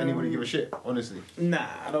 Anybody give a shit? Honestly, Nah,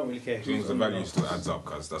 I don't really care. As long as the value still adds up,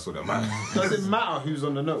 cuz that's what that matters. does it matter who's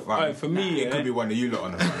on the note? Like, Alright, for me, it could be one of you lot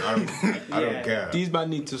on the front. I don't Yeah. care. These men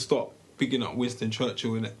need to stop picking up Winston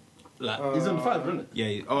Churchill in it. Like, He's on the 5, isn't it?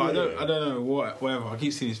 yeah. Oh, I don't know. Whatever. I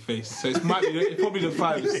keep seeing his face, so it's probably the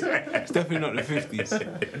 5s. It's definitely not the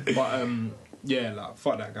 50s. But yeah, like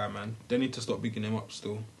fuck that guy, man. They need to stop picking him up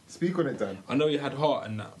still. Speak on it, Dan. I know he had heart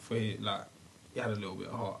and that he had a little bit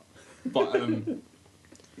of heart, but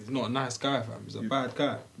he's not a nice guy, fam. He's a bad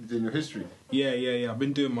guy. In your history. Yeah. I've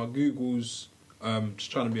been doing my Googles,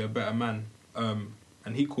 just trying to be a better man.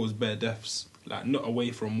 And he caused bare deaths, like not away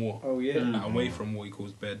from war. Oh yeah. Like away from war, he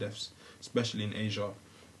caused bare deaths, especially in Asia.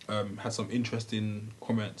 Had some interesting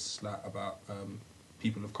comments like about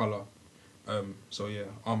people of colour. So yeah,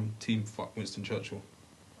 I'm team fuck Winston Churchill.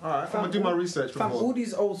 Alright, I'm gonna do my research Fam, before. all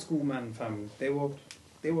these old school man, fam, they were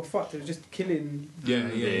fucked. They were just killing. Yeah.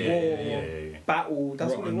 War, battle.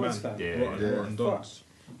 That's Rotten what it was, man. fam. Yeah. Rotten dogs.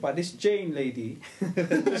 But this Jane lady,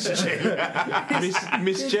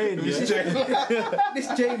 Miss Jane. this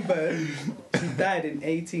Jane bird, she died in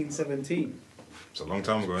 1817. It's a long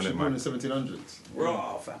time ago, She isn't it, was born in man? the 1700s.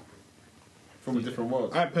 Raw, fam. From a different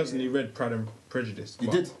world. I personally read Pride and Prejudice. You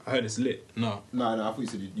but did? I heard it's lit. No. No, I thought you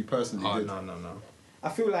said you personally Oh did. no. I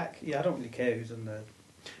feel like I don't really care who's on the.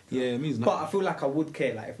 Yeah, it means But nothing. I feel like I would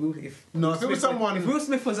care. Like if No, if it was Smith someone- if Will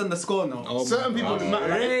Smith was on the score note, Oh Certain my people God. would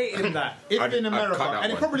matter. rating that. If I'd in America, cut that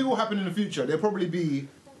and it one. probably will happen in the future, there'll probably be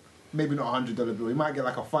maybe not $100 bill. He might get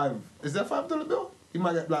like a Is there a $5 bill? He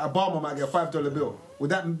might get like Obama might get a $5 bill. Would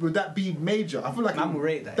that be major? I feel like Man will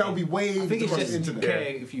rate that. That would be way I think it's across just the you internet. care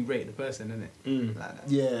if you rate the person, innit? Like that.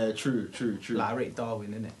 Yeah, true. Like I rate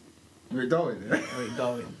Darwin, innit? You're Darwin, yeah? I rate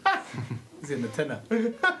Darwin. He's in the tenner.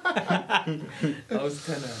 I was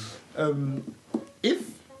tenner.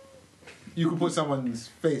 If you could put someone's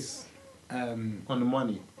face on the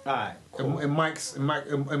money Alright, cool. in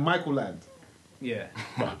Michael Land, Yeah.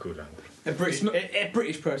 Michael Land. A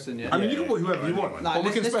British person, yeah. I mean, you can put whoever you want, Nah, but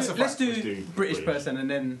we can let's specify. let's do Let's do British British. person and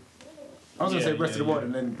then. I was gonna say Yeah, rest of the yeah, world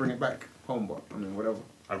and then bring it back home, but I mean whatever.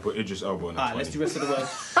 I'd put Idris Elba on that. Alright, let's do rest of the world.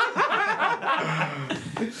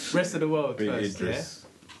 Rest of the world Big first, Idris. yeah?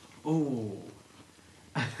 Ooh.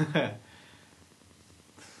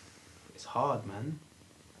 It's hard, man.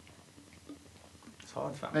 It's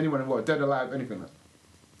hard, fam. Anyone what? Dead, alive, anything like.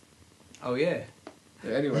 Oh, yeah.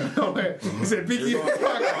 Yeah, anyway. He said Biggie.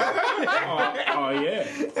 Oh yeah.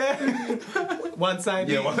 One side.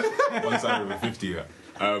 Yeah, one side of a 50. Yeah.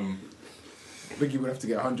 Biggie would have to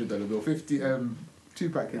get a $100 bill. 50.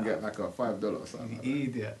 Tupac can get like a $5 or something. Like that.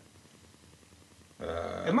 Idiot.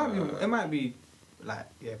 It might be like,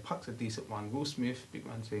 yeah, Puck's a decent one. Will Smith, big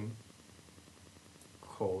man thing.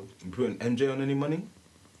 Cold. You putting MJ on any money?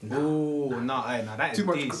 Oh, no, that is Too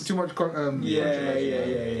much. decent. Too much.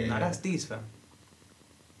 Yeah. Nah, that's decent, fam.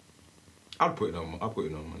 I'd put it on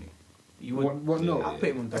money. You would. What? No. I'll put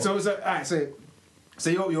him on dog. So alright. So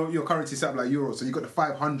your currency set up like euro. So you got the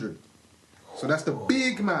 500. So that's the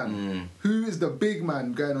big man. Who is the big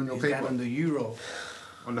man going on your He's paper? going on the euro.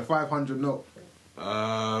 On the 500 note.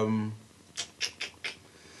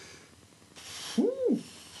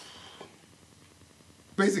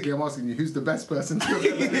 Basically, I'm asking you, who's the best person to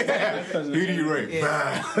Who do you rate?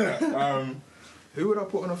 Yeah. Who would I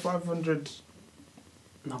put on a 500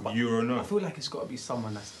 No, but euro I note? feel like it's got to be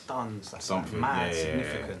someone that's done Something, mad yeah, yeah,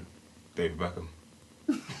 significant. David Beckham.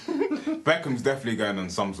 Beckham's definitely going on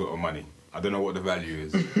some sort of money. I don't know what the value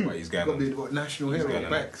is, but he's going Got to be on. what, national He's hero, getting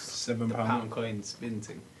Bex. The £7. pound coin spin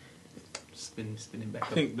thing. Spinning back I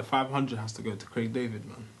up. think the 500 has to go to Craig David,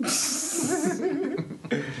 man.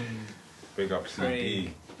 Big up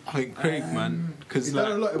CD. I think Craig, man, because He's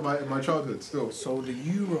done a like lot in my childhood still. So the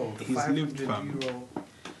euro, the He's 500 lived, fam. euro.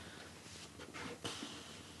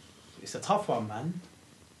 It's a tough one, man.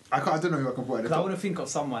 I don't know who I can put at the Because I top. want to think of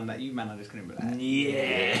someone that you man are just going to be like,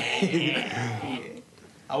 yeah. yeah.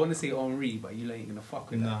 I want to say Henri, but you ain't going to fuck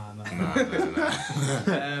with Nah.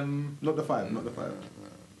 that. Not the 5.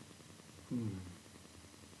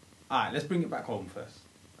 Alright, let's bring it back home first.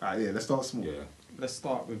 Alright, yeah, let's start small. Yeah. Let's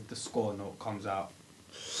start with the score note comes out.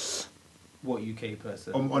 What UK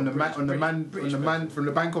person? On the man British from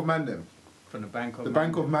the Bank of Mandem. from the Bank of The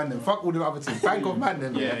Bank of Mandem. Fuck all the other teams. Bank of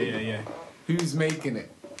Mandem. Yeah. Who's making it?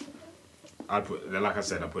 Like I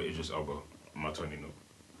said, I put Idris Elba on my 20 note.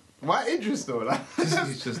 Why Idris though? Like,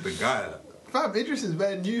 He's just the guy. fam, Idris is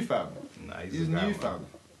very new, fam. Nah, He's the guy, new, man. fam.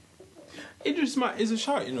 Idris is a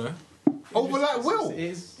shout, you know. Over like Will. It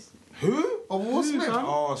is. Who? Or Will Smith.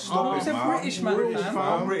 Oh, stop It's it, a man. British man, fam.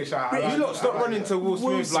 I'm British. I You lot stop running to Will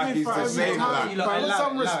Smith like he's the Smith, same. fam. Like, But with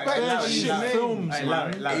some respect, That his shit name. films,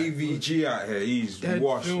 man. AVG out here, he's Dead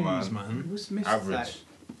washed, films, man. Will Smith's Average. like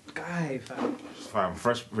guy, fam. Fam,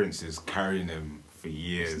 Fresh Prince is carrying him for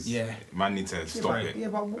years. Yeah. Man need to stop it. Yeah,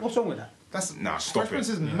 but what's wrong with that? That's Nah, stop Fresh Prince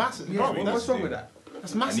it. is massive. Yeah, Bro, that's what's wrong the- with that?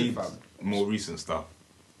 that's I massive, need fam. more recent stuff.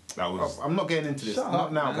 That was I'm not getting into this. Shut Not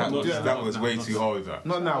up, now. man. man. We'll do it. that was way too old. That.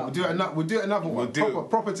 Not now. We'll do it. We'll do it another one.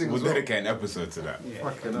 Proper thing We'll as well. dedicate an episode to that. Yeah.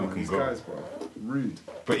 Fucking We hell, can these go. guys, bro. Rude.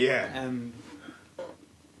 But yeah,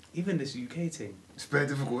 Even this UK team. It's very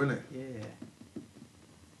difficult, isn't it? Yeah.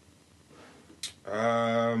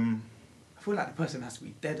 I feel like the person has to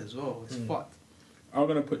be dead as well. It's fucked. I'm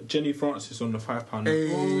gonna put Jenny Francis on the £5 note. Hey.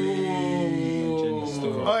 Jenny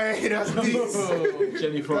still. Oh, hey, that's decent.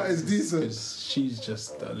 Jenny Francis That is decent. 'cause she's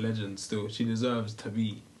just a legend still. She deserves to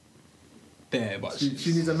be there, but She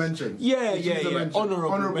needs a mention. yeah, She needs a mention.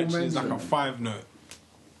 Honourable mention is like a 5 note.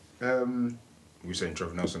 we saying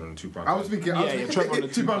Trevor Nelson on the £2. I was thinking, Yeah, Trevor on the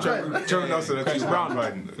 £2 £2 coin. Trevor Nelson on the Chris £2 Brown.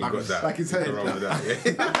 coin. We got that. like his head. Nothing wrong with that,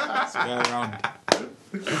 yeah. Spare around.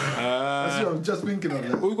 That's what I'm just thinking of.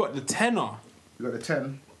 That. We got the tenner. You got the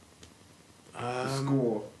 10, the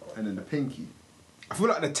score, and then the pinky. I feel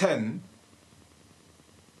like the 10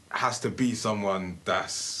 has to be someone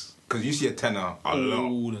that's... Because you see a tenner a lot.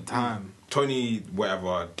 All the time. 20,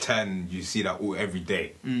 whatever, 10, you see that all every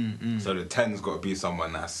day. So the 10's got to be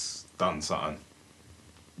someone that's done something.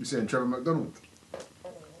 You saying Trevor McDonald?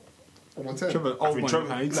 On my 10. Trevor, I old think money.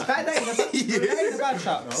 Trevor- He's like That ain't a bad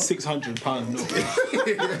shout, though. £600 note.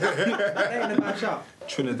 That ain't a bad shout.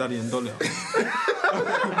 Trinidadian dollar.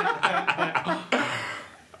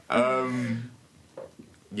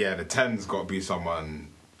 Yeah, the 10's got to be someone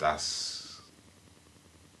that's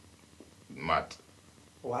mad.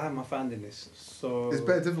 Why am I finding this so It's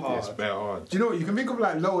very difficult. hard? It's bare hard. Do you know what? You can think of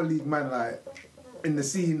like lower league man, like in the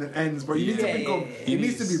scene that ends, but you need to Yeah, think yeah, of. yeah. It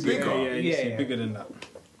needs to be bigger. Yeah, it needs to be Yeah. bigger than that.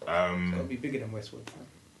 It's got to be bigger than Westwood.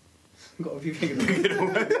 Got to be bigger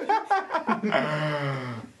than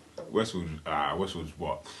Westwood. Westwood's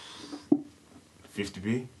what?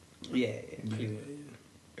 50p? Yeah.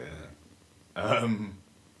 Yeah.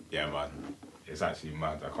 Yeah, man. It's actually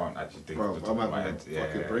mad. I can't actually think Bro, of the I'm top of my having head. a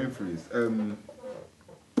fucking Yeah. brain freeze.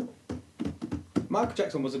 Michael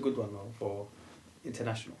Jackson was a good one, though, for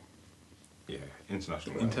international. Yeah,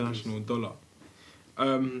 international. International dollar.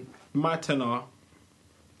 My tenor,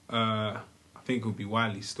 I think it would be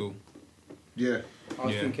Wiley still. Yeah. I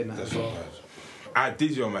was Yeah, thinking that That's as not well. bad. I had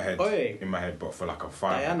Dizzy on my head, Oi. in my head, but for like a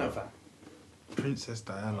 5. Diana, fam. Princess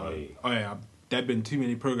Diana. Oi. Oh yeah, there've been too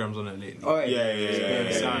many programs on it lately. Oh, Yeah, yeah, It's yeah, bare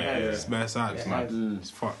yeah, sad. yeah, yeah. It's bare sad. It's Yeah, mad. Mm. It's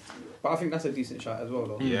fucked. But I think that's a decent shot as well,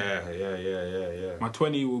 though. Yeah. My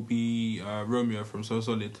 20 will be Romeo from So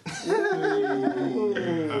Solid.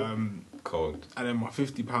 Cold. And then my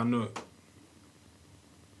 £50 note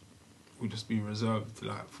will just be reserved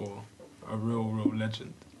like for a real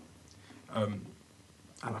legend. And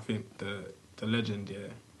I think the legend, yeah,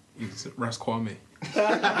 is Ras Kwame.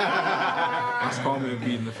 Ras Kwame would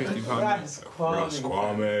be in the £50 note. That's Ras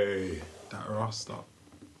Kwame. That Rasta.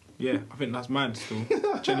 Yeah, I think that's mad still.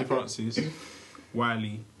 Jenny Francis,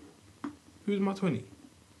 Wiley. Who's my 20?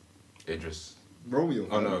 Idris. Romeo.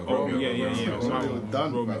 Oh, no, Oh, Romeo. yeah. Romeo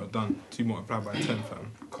done, Romeo fam. done. 2 multiplied by 10,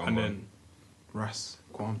 fam. Come and on. then Ras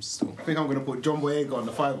Kwame still. I think I'm gonna put John Boyega on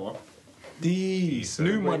the 5. These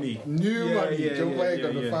new money. New money. John Boyega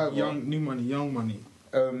on the 5. Young new money, young money.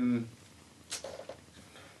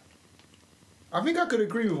 I think I could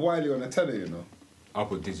agree with Wiley on a tenner, you know. I'll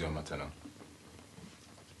put Dizzy on my tenor.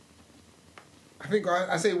 I think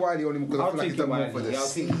I say Wiley only because I I'll feel like he's take done more Wiley. for the Yeah, I'll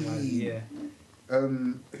take scene. Wiley, yeah.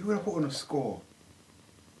 Who would I put on a score?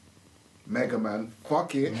 Mega Man.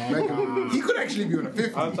 Fuck it. Mega. He could actually be on a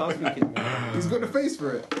 50. I was thinking. He's got the face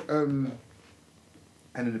for it. And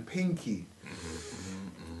then the pinky.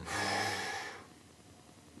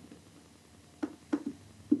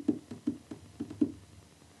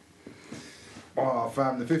 Oh,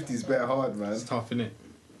 fam, the 50's bare hard, man. It's tough, innit?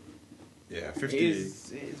 Yeah, It 50.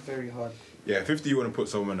 is very hard. Yeah, 50 you want to put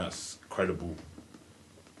someone that's credible.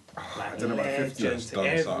 Like, I don't know about 50. legend Just to done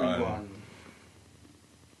everyone. something.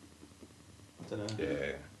 I don't know.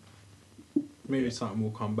 Yeah. Maybe something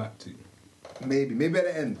we'll come back to. Maybe at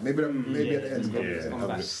the end. Maybe at the end. Yeah. Come Have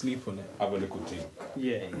back. a- Sleep on it. Have a little tea.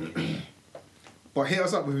 Yeah. But hit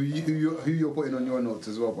us up with who you're putting on your notes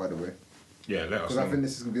as well, by the way. Yeah, let us Because know. I think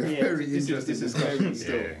this is going to be a Yeah, very this interesting is discussion very,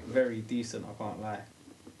 still. Yeah. very decent, I can't lie.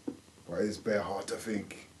 But it's bare hard to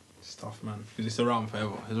think. It's tough, man. Because it's around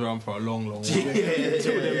forever. It's around for a long while. Till them yeah, notes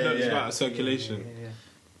yeah. go out of circulation. Yeah.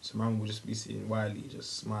 So man will just be seeing Wiley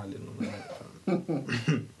just smiling on the night,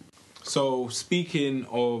 fam. So speaking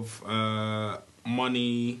of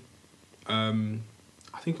money,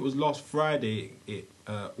 I think it was last Friday it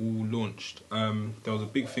all launched. There was a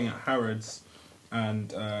big thing at Harrods,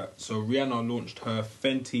 and so Rihanna launched her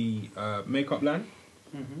Fenty makeup line.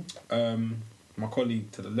 Mm-hmm. my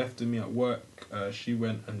colleague to the left of me at work, she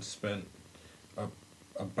went and spent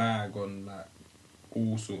a bag on like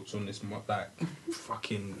all sorts on this like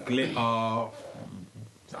fucking glitter. I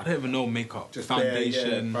don't even know makeup, Just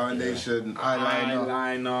foundation, foundation,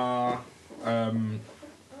 eyeliner.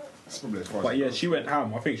 That's probably as far But as it yeah, goes. she went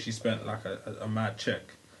ham. I think she spent like a mad check.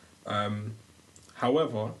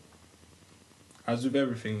 However, as with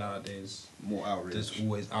everything nowadays, More outrage. there's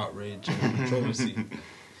always outrage and controversy.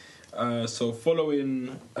 So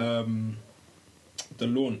following the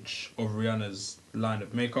launch of Rihanna's line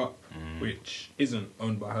of makeup, which isn't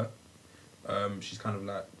owned by her, she's kind of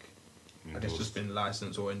like, I guess, just been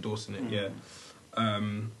licensed or endorsing it. Yeah.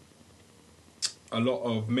 A lot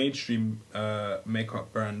of mainstream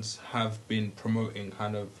makeup brands have been promoting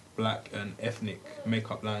kind of black and ethnic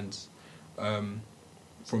makeup lines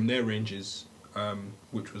from their ranges,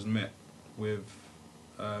 which was met with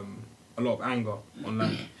a lot of anger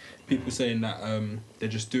online. People saying that they're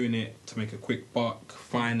just doing it to make a quick buck.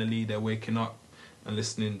 Finally, they're waking up and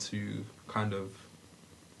listening to kind of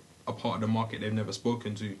a part of the market they've never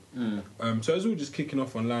spoken to. So it's all just kicking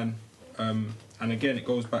off online. And again, it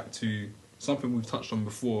goes back to something we've touched on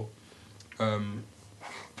before,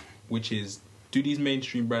 which is, do these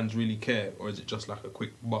mainstream brands really care, or is it just like a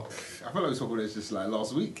quick buck? I feel like we talked about this just like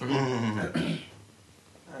last week.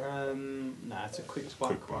 Nah, it's a quick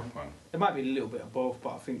spark. Quick buck, man. There might be a little bit of both,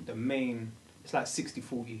 but I think the main, it's like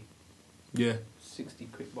 60-40. Yeah. 60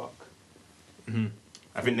 quick buck. Mm-hmm.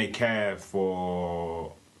 I think they care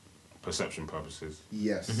for perception purposes,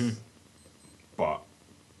 Yes. but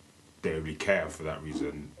they really care for that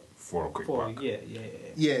reason for a quick buck. Yeah.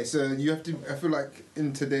 Yeah, so you have to, I feel like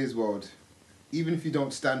in today's world, even if you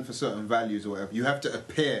don't stand for certain values or whatever, you have to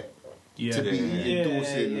appear Yeah. to be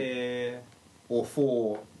endorsing Yeah. or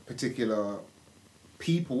for particular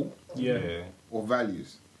people Yeah. or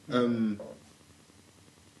values.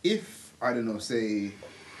 If, I don't know, say,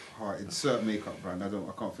 insert makeup brand, I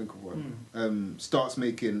can't think of one, starts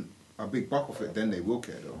making a big buck off it, then they will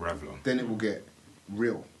care though. Revlon. Then it will get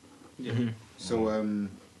real. Yeah. So, and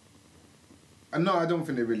no, I don't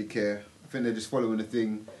think they really care. I think they're just following the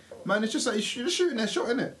thing. Man, it's just like you're shooting their shot,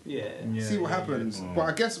 innit? Yeah. See what happens. But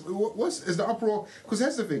I guess is the uproar? Because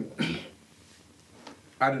here's the thing.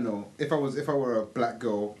 I don't know. If I were a black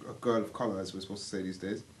girl, a girl of color, as we're supposed to say these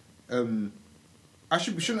days,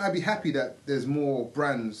 shouldn't I be happy that there's more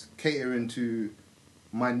brands catering to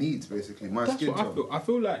my needs, basically, my That's skin what I tone. feel. I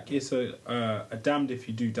feel like it's a damned if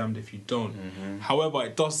you do, damned if you don't. However,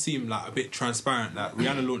 it does seem like a bit transparent that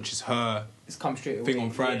Rihanna launches her It's come straight away. thing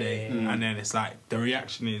on Friday, Yeah. and then it's like the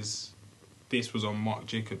reaction is, this was on Marc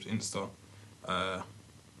Jacobs' Insta.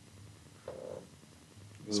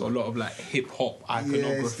 So a lot of like hip hop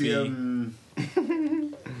iconography. Yeah,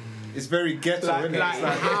 it's very ghetto, isn't it? Like It's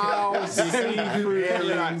like how see-through,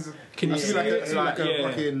 earrings. can you I see feel like it? it's like a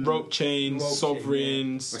fucking rope chains, rope chain,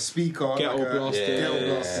 sovereigns, a speaker, ghetto like a blaster. ghetto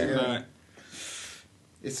blaster. Yeah. Like,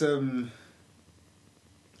 It's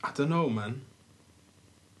I don't know, man.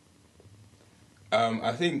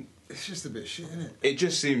 I think it's just a bit shit, isn't it? it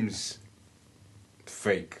just seems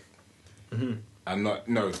fake. And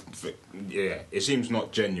it seems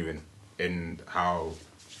not genuine in how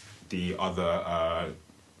the other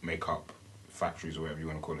makeup factories or whatever you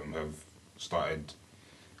want to call them have started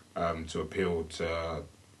to appeal to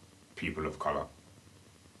people of colour.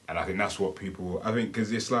 And I think that's what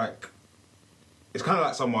because it's kind of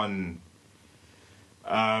like someone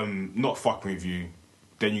not fucking with you,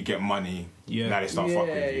 then you get money, Yeah. now they start fucking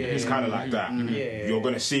with you. Yeah, It's kind of like that. Yeah. You're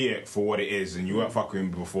going to see it for what it is, and you weren't fucking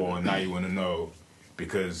with me before, and now you want to know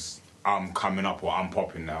because I'm coming up or I'm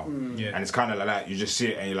popping now. Yeah. And it's kind of like that. You just see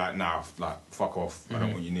it and you're like, nah, like, fuck off. I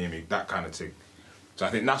don't want you near me. That kind of thing. So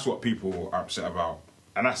I think that's what people are upset about.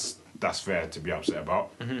 And that's fair to be upset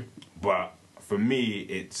about. But for me,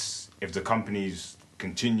 it's if the companies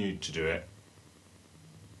continue to do it,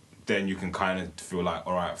 then you can kind of feel like,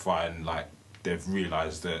 all right, fine, like they've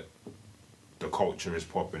realised that the culture is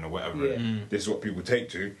popping or whatever. Yeah. This is what people take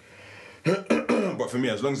to. But for me,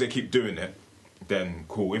 as long as they keep doing it, then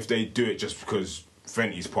cool. If they do it just because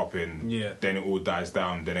Fenty's popping, Yeah. then it all dies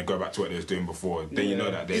down. Then they go back to what they was doing before. Then you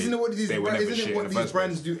know that they Isn't it what these they were never shit in the first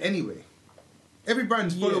brands place. do anyway? Every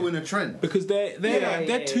brand's following a trend. Because they're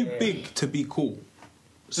too yeah. big to be cool.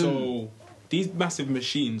 So these massive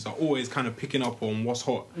machines are always kind of picking up on what's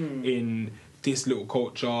hot in this little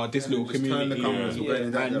culture, this little just turn the community, cameras, we're going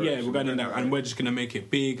in that and direction, we're going in that, and we're just gonna make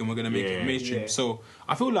it big, and we're gonna make it mainstream. Yeah. So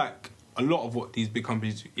I feel like a lot of what these big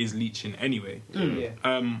companies do is leeching anyway. Yeah.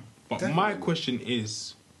 But my question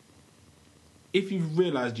is, if you've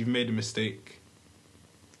realised you've made a mistake,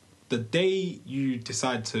 the day you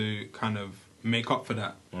decide to kind of make up for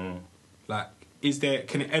that? Like,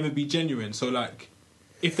 can it ever be genuine? So like,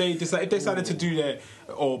 if they decided to do their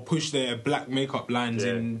or push their black makeup lines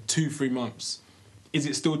in 2-3 months, is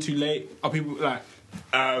it still too late? Are people like?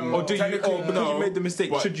 Or do you? Or because you made the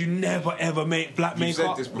mistake, should you never ever make black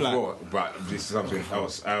makeup? You've said this before, but this is something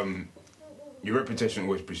else. Your reputation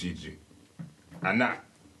always precedes you, and that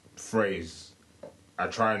phrase, I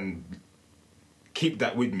try and keep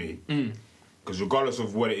that with me, because regardless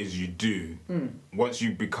of what it is you do, once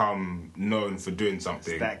you become known for doing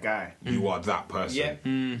something, It's that guy. you are that person, Yeah.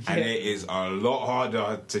 and it is a lot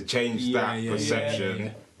harder to change that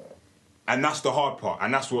perception. And that's the hard part,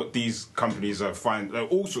 and that's what these companies are find. Like,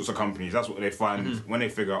 all sorts of companies, that's what they find when they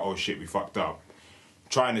figure out, oh shit, we fucked up.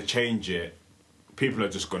 Trying to change it, people are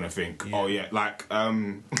just gonna think, oh yeah, like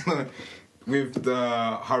with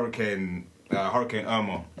the Hurricane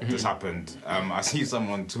Irma just happened. I see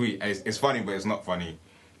someone tweet. It's funny, but it's not funny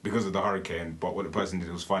because of the hurricane. But what the person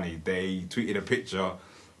did was funny. They tweeted a picture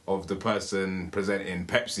of the person presenting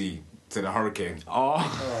Pepsi to the hurricane.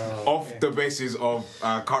 Off the basis of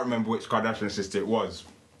I can't remember which Kardashian sister it was,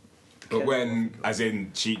 but when, as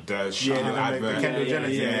in the little advert, Kendall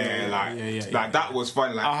Jenner, like that was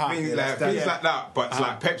fun, like things like that. But it's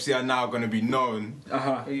like Pepsi are now going to be known,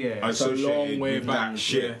 associated with that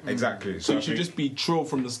shit. Exactly. So you should just be true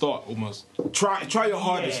from the start, almost. Try your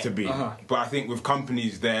hardest to be, but I think with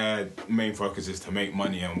companies, their main focus is to make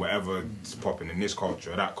money, and whatever's popping in this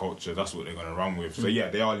culture, that culture, that's what they're going to run with. So yeah,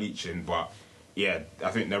 they are leeching, but yeah,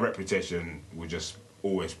 I think their reputation will just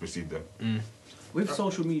always precede them. With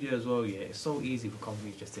social media as well, it's so easy for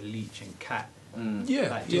companies just to leech and cat.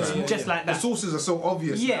 Yeah, Just like The that. sources are so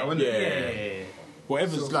obvious now, isn't it? Yeah.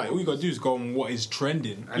 Whatever's like, all you gotta do is go on what is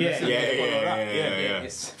trending. And Yeah. Yeah.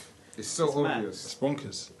 It's It's so mad. obvious. It's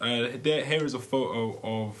bonkers. Here is a photo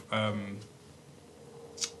of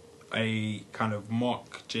a kind of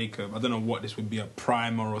Marc Jacob. I don't know what this would be, a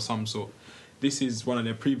primer or some sort. This is one of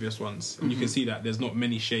their previous ones, and you can see that there's not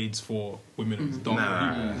many shades for women of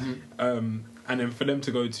darker people. And then for them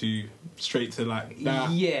to go to straight to like that,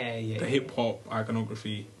 the hip hop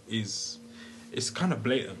iconography it's kind of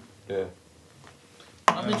blatant. Yeah.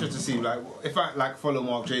 I'm interested to see, like, if I like follow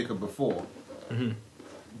Marc Jacob before,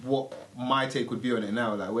 what my take would be on it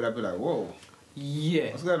now. Like, would I be like, whoa,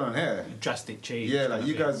 Yeah. what's going on here? Drastic change. Yeah, like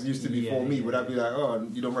you guys used to be for me. Would I be like, oh,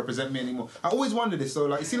 you don't represent me anymore? I always wonder this. So,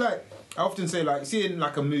 like, you see, like, I often say, like, seeing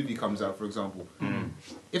like a movie comes out, for example.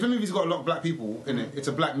 If a movie's got a lot of black people in it, it's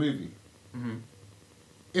a black movie.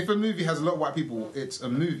 If a movie has a lot of white people, it's a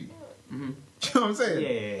movie. Do you know what I'm saying?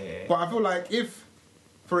 Yeah. But I feel like if,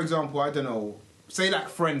 for example, I don't know, say like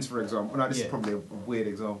Friends, for example. No, this is probably a weird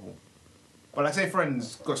example. But like, say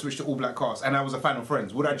Friends got switched to all black cast, and I was a fan of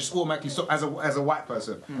Friends. Would I just automatically stop as a white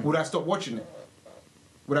person? Would I stop watching it?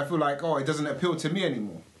 Would I feel like, oh, it doesn't appeal to me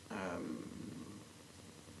anymore?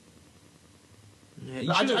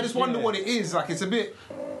 I just wonder what it is. Like, it's a bit.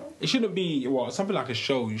 It shouldn't be something like a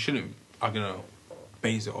show. You shouldn't, I don't know,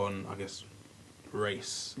 base it on, I guess,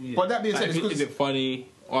 race. But that being said, Like, is it funny?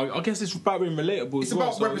 Or I guess it's about being relatable. It's as well,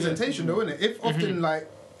 about so, representation, though, isn't it? If often, like,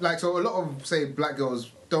 so a lot of, say, black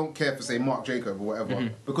girls don't care for, say, Marc Jacob or whatever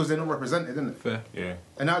because they're not represented, isn't it? Fair. Yeah.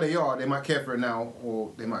 And now they are. They might care for it now,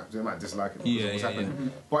 or they might dislike it because of what's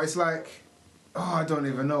happening. But it's like, oh, I don't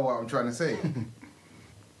even know what I'm trying to say.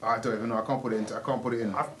 I don't even know. I can't put it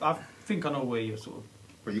in. I think I know where you're sort of.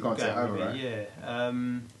 But you can't say it either, going right? with it,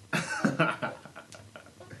 yeah.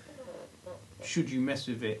 Should you mess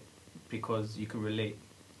with it because you can relate?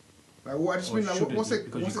 Like, what? I just Or mean, like, shouldn't what's you? it?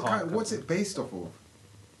 Because What's you it? can't What's it based off of?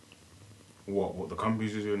 What the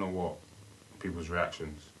companies are doing, or what people's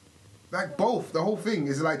reactions? Like both. The whole thing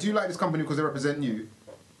is like, do you like this company because they represent you?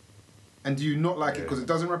 And do you not like it because it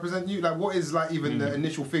doesn't represent you? Like, what is like even the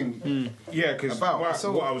initial thing? Yeah, because About- what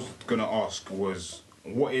so- I was gonna ask was,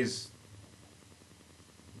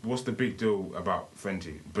 what's the big deal about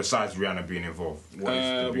Fenty besides Rihanna being involved? What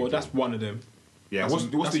is the big deal? That's one of them. Yeah, That's what's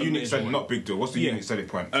that's the a unique major selling? one. Not big deal. What's the unique selling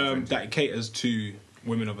point? for Fenty? That it caters to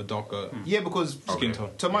women of a darker Yeah, because skin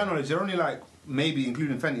tone. to my knowledge, there are only like maybe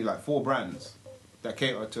including Fenty like 4 brands that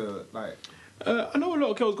cater to like I know a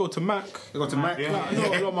lot of girls go to Mac. they got to Mac, Like, I know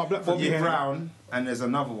a lot of my black Bobby friends. Brown, and there's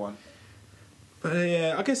another one. But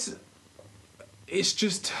yeah, I guess it's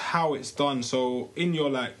just how it's done. So in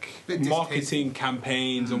your like Bit marketing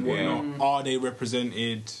campaigns and whatnot, are they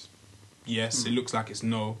represented? Yes, it looks like it's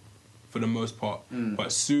no, for the most part. But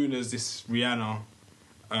as soon as this Rihanna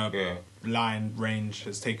line range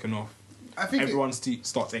has taken off, I think everyone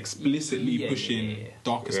starts explicitly pushing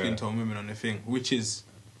darker skin Yeah. tone women on the thing, which is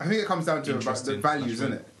I think it comes down to about the Interesting. values, That's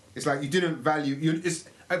isn't it? It's like you didn't value. It's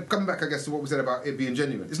coming back, I guess, to what we said about it being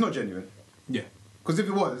genuine. It's not genuine. Yeah. Because if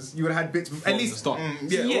it was, you would have had bits at least. Start.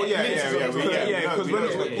 Yeah, Because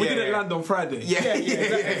we didn't land on Friday. Yeah,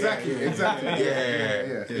 Exactly.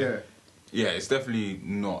 Yeah, it's definitely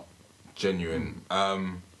not genuine.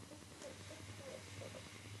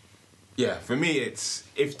 Yeah, for me, it's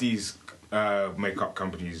if these makeup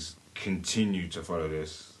companies continue to follow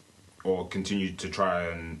this or continue to try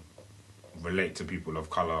and relate to people of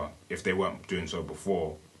colour if they weren't doing so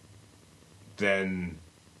before, then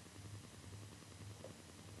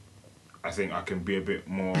I think I can be a bit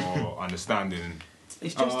more understanding.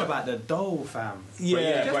 It's just about the dough, fam. Yeah,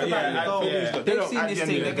 It's just about the dough. They've seen this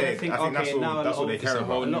thing, they're gonna think, okay, now that's all they care a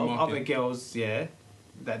about. lot of other girls, that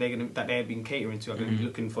they've been catering to are gonna be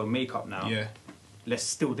looking for makeup now. Yeah. Let's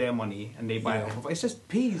steal their money and they buy it off of. It's just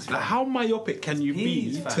peas. Like, fam. how myopic can you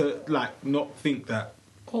Peas, be fam. to like not think that?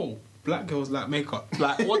 Oh, black girls like makeup.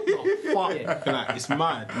 Like, what the fuck? Yeah. Like, it's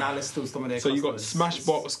mad. Now let's steal some of their. So you got customers.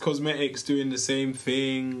 Smashbox Cosmetics doing the same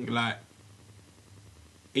thing. Like,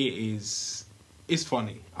 it's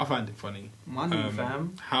funny. I find it funny. Money,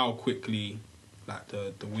 fam. How quickly, like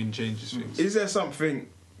the wind changes things. Is there something?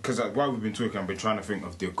 Because while we've been talking, I've been trying to think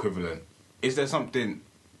of the equivalent. Is there something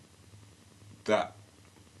that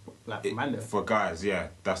Like for Mando. for guys,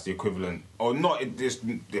 that's the equivalent, or not? This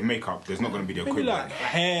the makeup. There's not going to be the Maybe equivalent. like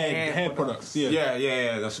hair products. Yeah.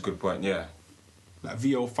 Yeah. That's a good point. Yeah. Like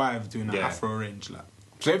VO5 doing an Yeah. Afro range. Like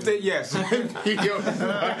So if they like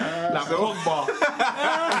Pogba.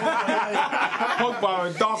 Pogba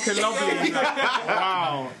and dark and lovely. Like,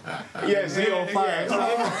 wow. VO5.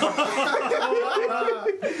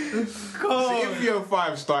 See if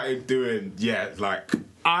VO5 started doing like.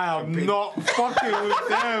 I am not fucking with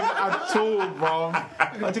them at all, bro.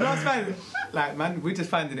 But do you know what's fine? Like, man, we're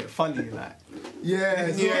just finding it funny. Like,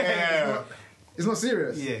 It's not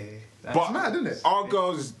serious. that's But mad, isn't it? Are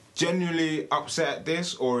girls genuinely upset at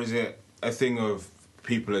this, or is it a thing of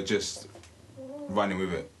people are just running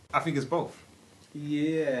with it? I think it's both.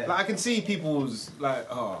 yeah. Like I can see people's like,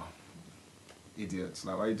 oh, idiots.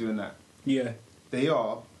 Like, why are you doing that? Yeah. They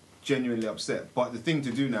are genuinely upset. But the thing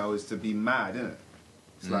to do now is to be mad, isn't it?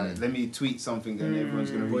 It's like, let me tweet something and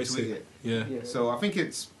everyone's going to Voice retweet it. it. Yeah. So I think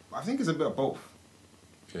it's a bit of both.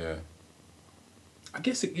 Yeah. I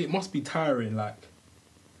guess it must be tiring, like,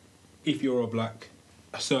 if you're of, like,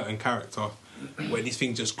 a certain character, where these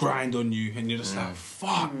things just grind on you, and you're just like,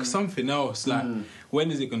 fuck, something else. Like,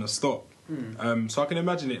 when is it going to stop? So I can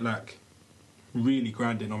imagine it, like, really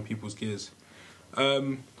grinding on people's gears.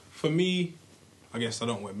 For me, I guess I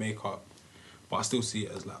don't wear makeup, but I still see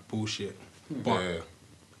it as, like, bullshit. But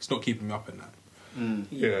it's not keeping me up at night.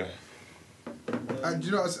 Yeah. Do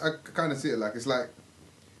you know what I kind of see it like? It's like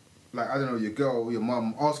I don't know, your girl or your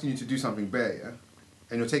mum asking you to do something bare, yeah?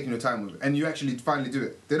 And you're taking your time with it. And you actually finally do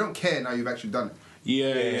it. They don't care now you've actually done it.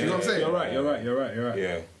 Yeah. Do you know what I'm saying? You're right.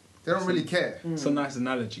 Yeah. They don't really care. It's a nice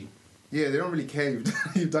analogy. Yeah, they don't really care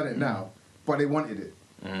you've done it now. But they wanted it.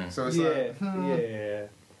 So it's like, yeah.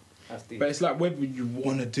 That's deep. But it's like whether you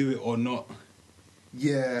want to do it or not.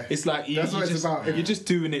 yeah. It's like That's what it's about. You're just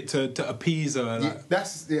doing it to appease her. Like,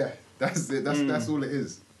 That's it. That's all it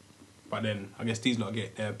is. But then I guess these lot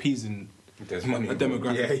they're appeasing There's money. a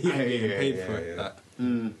demographic and getting paid for it. Yeah.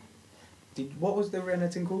 Like, What was the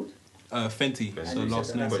Rihanna thing called? Fenty, And so you last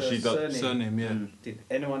said name. that's But she her does- Surname, yeah. Did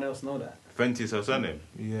anyone else know that? Fenty's her surname?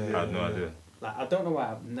 Yeah. I had no idea. Like, I don't know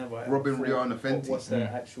why I've never. Robin thought, Rihanna Fenty. What's the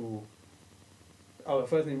actual? Oh, her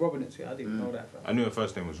first name Robin. I didn't even know that. Fam. I knew her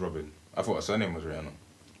first name was Robin. I thought her surname was Rihanna.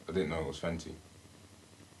 I didn't know it was Fenty.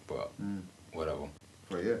 But whatever.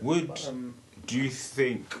 But yeah. But, Do you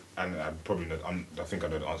think, and I probably know, I think I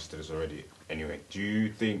know the answer to this already anyway, do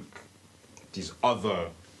you think these other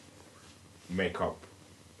makeup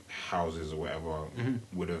houses or whatever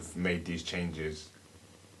would have made these changes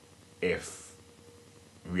if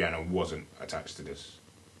Rihanna wasn't attached to this?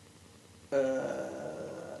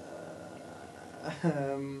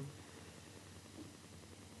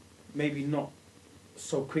 Maybe not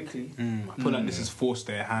so quickly. I feel like this has forced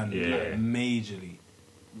their hand like, majorly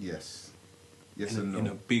Yes. Yes in and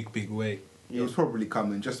a no. big way. It was probably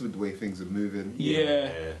coming just with the way things are moving.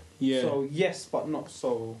 Yeah. So yes, but not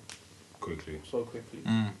so Quickly. quickly.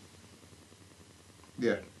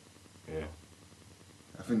 Yeah. Yeah.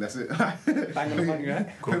 I think that's it. Bang on the money, right?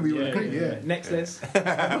 When we would agree, yeah. Next list.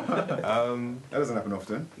 That doesn't happen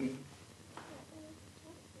often.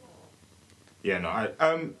 Yeah,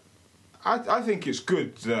 no, I think it's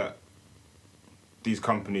good that these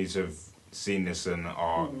companies have seen this and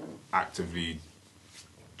are actively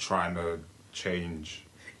trying to change.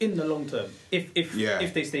 In the long term, if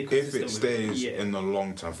they stay consistent, if it stays with it, in the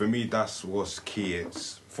long term, for me that's what's key.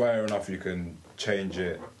 It's fair enough you can change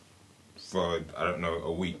it for, I don't know,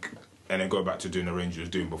 a week and then go back to doing the range you was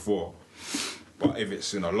doing before. But if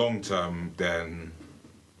it's in a long term, then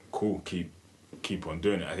cool, keep on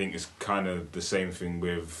doing it. I think it's kind of the same thing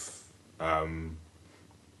with I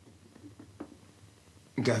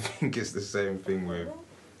think it's the same thing with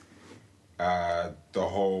the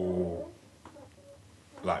whole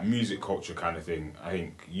like music culture kind of thing. I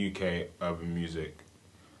think UK urban music,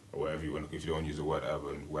 or whatever you want, if you don't use the word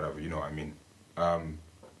urban, whatever, you know what I mean.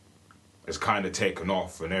 It's kind of taken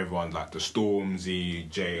off, and everyone's like the Stormzy,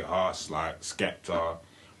 J Hus, like Skepta,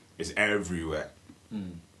 it's everywhere.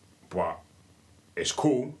 But it's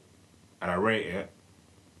cool, and I rate it,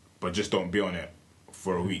 but just don't be on it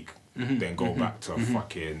for a week. Then go back to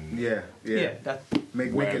fucking Yeah. That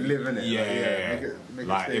Make it live in it. yeah. Make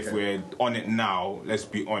Like it if stay we're on it now, let's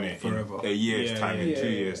be on it Forever. in a year's Yeah, time, yeah, in yeah, 2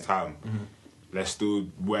 yeah. years' time. Let's still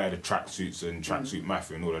wear the tracksuits and tracksuit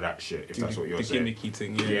mafia and all of that shit. If that's what you're the saying. gimmicky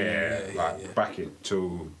thing. Back it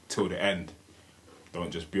till the end. Don't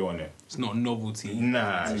just be on it. It's not novelty.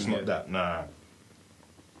 Nah, it's not that. Nah.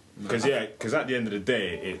 Because at the end of the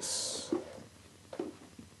day,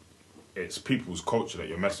 it's people's culture that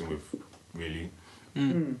you're messing with, really.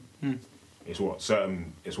 It's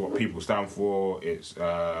what people stand for. It's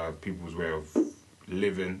people's way of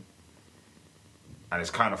living, and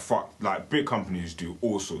it's kind of fucked. Like big companies do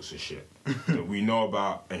all sorts of shit that we know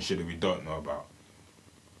about and shit that we don't know about,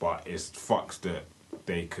 but it's fucks that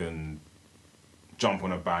they can jump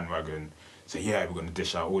on a bandwagon. Say, yeah, we're gonna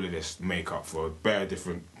dish out all of this makeup for bare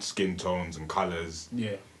different skin tones and colours.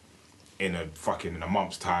 Yeah. In a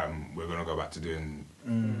month's time, we're gonna go back to doing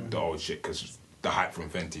the old shit because the hype from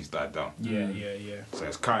Fenty's died down. Yeah. So it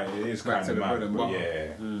is Back kind to of the bread mad, and but butter.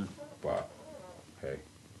 yeah. But hey,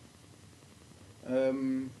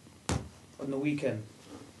 on the weekend,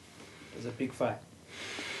 there's a big fight.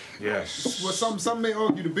 yes. Well, some may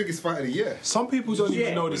argue the biggest fight of the year. Some people don't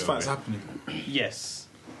even know this Yeah. fight's happening. Yes.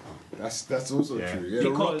 That's also Yeah. true. The Yeah.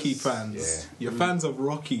 Because- Rocky fans. You're fans of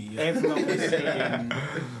Rocky. Everyone was saying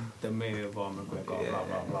the Mayweather McGregor, blah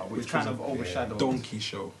blah blah, which kind of overshadowed. Donkey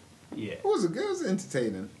show. Yeah. It was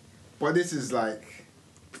entertaining, but this is like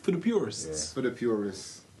For the purists. for the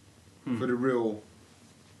purists, for the real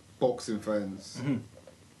boxing fans,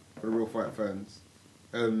 for the real fight fans.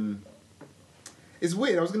 It's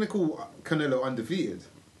weird. I was gonna call Canelo undefeated.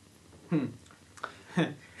 You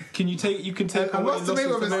can take I away must have made losses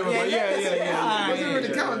one from mistake. Mayweather. It doesn't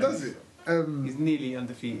really count, does it? He's nearly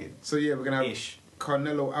undefeated. So yeah, we're gonna have Ish.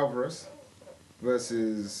 Canelo Alvarez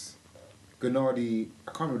versus Gennady.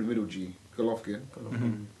 I can't remember the middle G. Golovkin,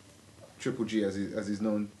 Triple G as he's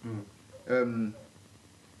known. I'm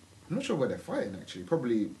not sure where they're fighting actually.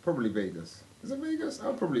 Probably Vegas. Is it Vegas?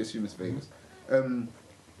 I'll probably assume it's Vegas. I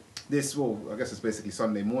guess it's basically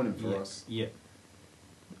Sunday morning for us. Yeah.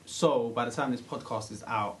 So by the time this podcast is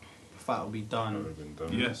out, the fight will be done.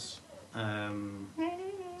 Yes.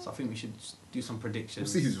 So I think we should do some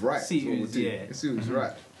predictions. We'll see who's right. See That's what who's we'll do. yeah. Let's see who's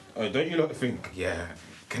right. Oh, don't you lot think? Yeah,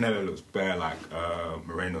 Canelo looks bare like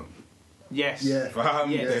Moreno. Yes. Yeah.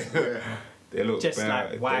 Yes. Yeah. They look Just bare.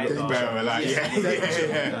 like white. They look bare like He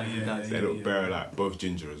yeah. does. They look bare like both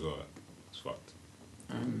ginger as well. It's fucked.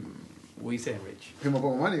 What are you saying, Rich? Who am I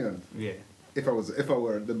putting my money on? Yeah. If I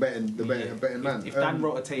were the betting man. If Dan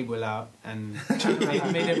wrote a table out and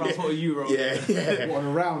made everyone put a euro. Yeah. What, on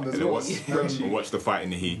a round as well. Watch the fight in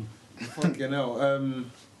the heat. Fucking hell.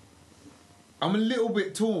 I'm a little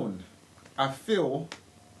bit torn. I feel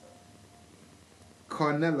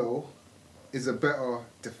Canelo is a better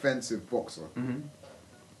defensive boxer.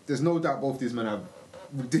 There's no doubt both these men have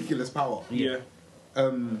ridiculous power. Yeah.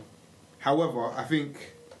 However, I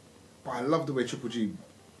think, but I love the way Triple G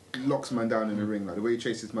locks man down in the ring. Like the way he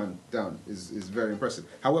chases man down is very impressive.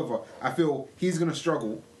 However, I feel he's gonna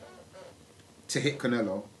struggle to hit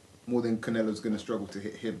Canelo more than Canelo's gonna struggle to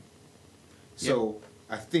hit him. So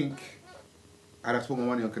I think I'd have to put my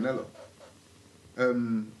money on Canelo.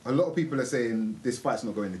 A lot of people are saying this fight's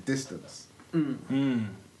not going the distance. I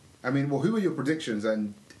mean, well, who are your predictions,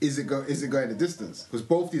 and is it going the distance? Because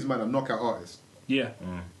both these men are knockout artists. Yeah.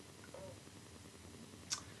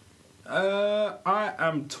 I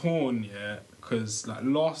am torn, yeah, because like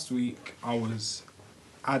last week I was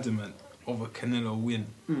adamant of a Canelo win.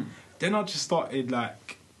 Then I just started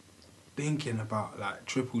like thinking about like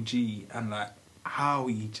Triple G and like how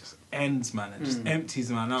he just ends man and just empties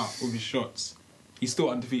man out with his shots. He's still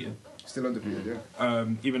undefeated. Still undefeated, yeah.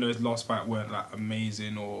 Even though his last fight weren't like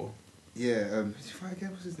amazing or Yeah, did you fight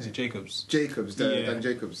again? What's his was name? it Jacobs? Dan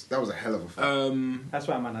Jacobs. That was a hell of a fight. That's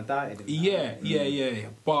why man, I doubted him. Yeah.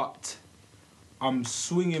 But I'm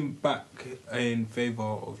swinging back in favour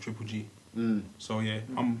of Triple G. So yeah,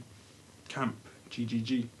 I'm camp,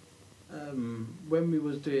 GGG. When we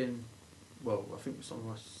was doing, well, I think some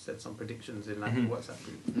of us said some predictions in like the WhatsApp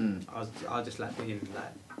group. I was just like being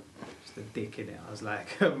like just a dick in it. I was like,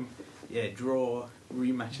 yeah, draw,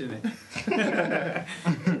 rematch in it.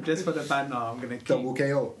 Just for the banner, I'm gonna keep Double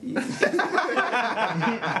KO.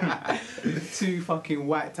 two fucking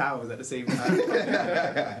white towers at the same time.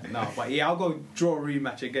 No, but yeah, I'll go draw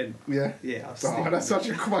rematch again. Yeah. Yeah, I'll stick. That's such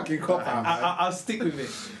a fucking cop out, man. I'll stick with it.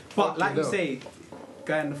 But like you hell. say,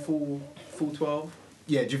 going the full 12.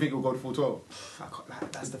 Yeah, do you think it'll go to full 12?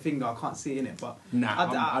 That's the thing though. I can't see in it, but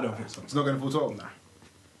Nah, I don't think so. It's not going to full 12? Nah.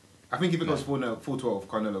 I think if it goes full 12,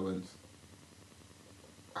 Canelo wins.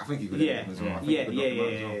 I think he could Yeah, win as well. I think yeah, he could knock him out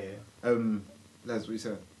as yeah. well. Les, what you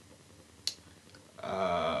said?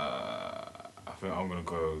 I think I'm gonna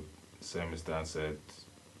go same as Dan said.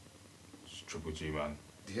 Just Triple G, man.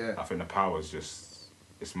 Yeah. I think the power's just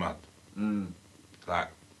it's mad. Mm. Like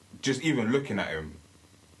just even looking at him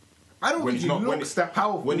I don't when think he's he not looks that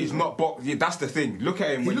powerful. when he's not box. Yeah, that's the thing. Look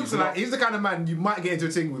at him. He when looks he's like not, he's the kind of man you might get into a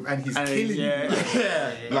thing with, and he's killing you.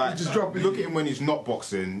 yeah. Like Just drop it. look at him when he's not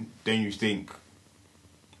boxing. Then you think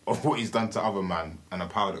of what he's done to other man and the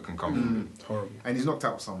power that can come from him. Horrible. And he's knocked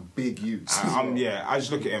out some big youths. I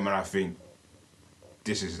just look at him and I think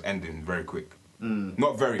this is ending very quick.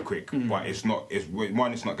 Not very quick, but it's not. It's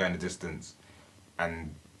one. It's not going the distance,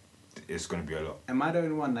 and it's going to be a lot. Am I the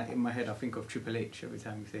only one that in my head I think of Triple H every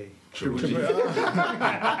time you say Triple G.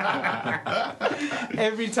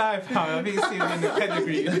 every time I think it's him in the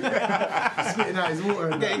pedigree Spitting out his water.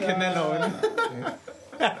 And getting Canelo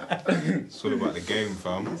It's all about the game,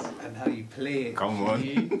 fam. and how you play it. Come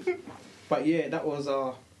on. But yeah, that was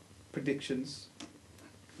our predictions.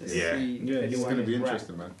 Let's Yeah. see if Yeah, It's anyone going to be is right.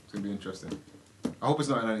 interesting, man. It's going to be interesting. I hope it's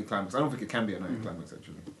not an anti-climax. I don't think it can be an anti-climax,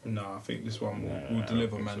 actually. No, I think this one Nah, will I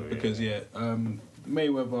deliver, don't man. think so, Because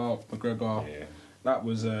Mayweather, McGregor, Yeah, that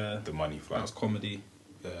was the money that flight. was comedy.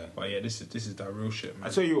 Yeah. But yeah, this is that real shit, I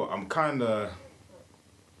man. tell you what, I'm kind of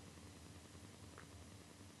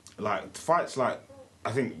like fights. Like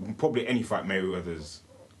I think probably any fight Mayweather's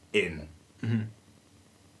in.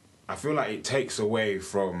 I feel like it takes away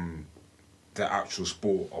from the actual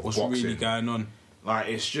sport of What's boxing. really going on? Like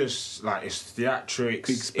it's just like it's theatrics.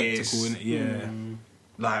 Big spectacle, it's, innit? Yeah.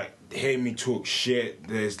 like hear me talk shit.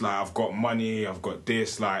 There's like I've got money, I've got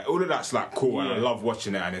this, like all of that's like cool, and I Yeah. love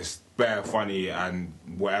watching it, and it's bare funny and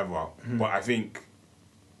whatever. But I think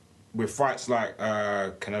with fights like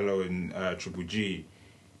Canelo and Triple G,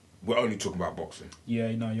 we're only talking about boxing.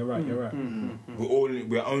 Yeah, no, you're right. You're right.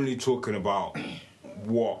 We're only talking about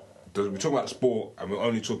what we're talking about the sport, and we're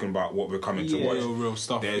only talking about what we're coming to watch. Real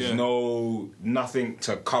stuff. There's yeah. nothing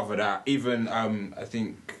to cover that. Even I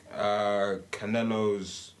think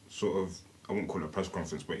Canelo's sort of, I won't call it a press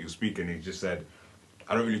conference, but he was speaking. He just said,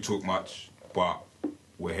 "I don't really talk much, but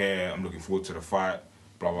we're here. I'm looking forward to the fight.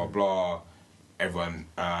 Blah blah blah. Everyone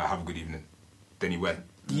have a good evening." Then he went.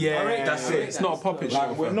 Yeah, that's it. It's not a puppet show.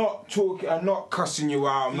 Like we're not talking. I'm not cussing you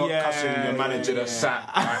out. I'm not Yeah, cussing your manager that sat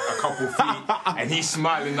like a couple feet and he's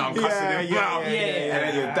smiling. That I'm cussing him out. And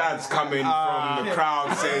then your dad's coming from the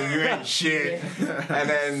crowd saying you ain't shit. And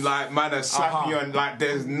then like man are slapping you and like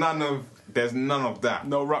there's none of that.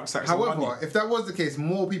 No rucksacks. of money. However, if that was the case,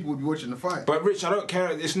 more people would be watching the fight. But Rich, I don't care.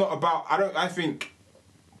 It's not about. I think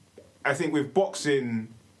with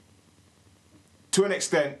boxing, to an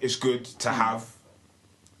extent, it's good to have.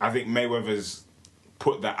 I think Mayweather's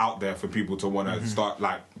put that out there for people to want to start,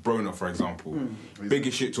 like Broner, for example.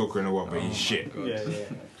 Biggest shit talker in the world, but he's shit. Yeah.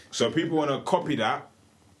 So people want to copy that,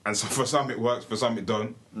 and so for some it works, for some it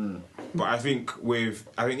don't. But I think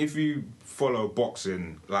if you follow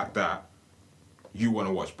boxing like that, you want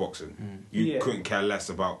to watch boxing. You couldn't care less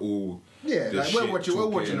about all. Yeah, the like we're shit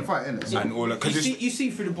watching the talking fight, innit? and all that. 'Cause You see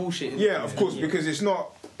through the bullshit. yeah, of course, because it's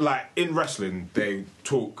not like in wrestling they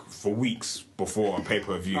talk for weeks before a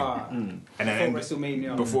pay-per-view, and then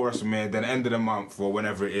before WrestleMania, then end of the month or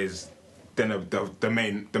whenever it is, then the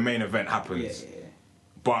main event happens. Yeah.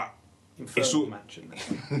 But it's all match.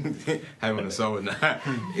 hang on, so on that.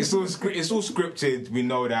 It's all scripted. We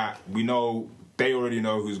know that. We know they already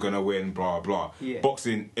know who's gonna win. Blah blah. Yeah.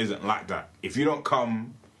 Boxing isn't like that. If you don't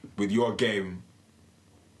come with your game,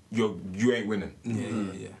 you ain't winning.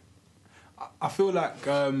 Yeah. I feel like,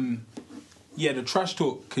 the trash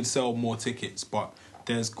talk could sell more tickets, but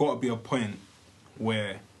there's got to be a point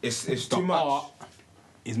where It's the too much. art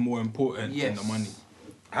is more important than the money.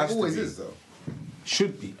 Has It to always be. is, though.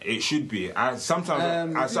 Should be. It should be. I sometimes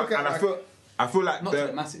if you look at, I feel like Not to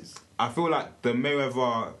the masses. I feel like the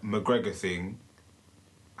Mayweather McGregor thing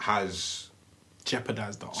has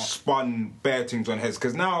jeopardise the art. spun bare things on heads.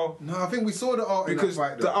 Because now, No, I think we saw the art Because in that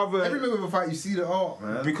fight. the other- every Mayweather fight, you see the art,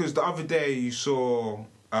 man. because the other day you saw,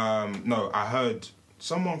 I heard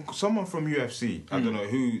someone from UFC, I don't know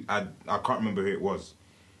who, I can't remember who it was,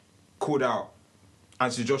 called out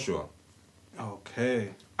Anthony Joshua. Okay.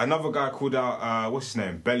 Another guy called out, what's his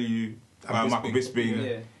name? Bellew, Michael Bisping.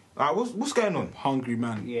 Yeah. What's going on? Hungry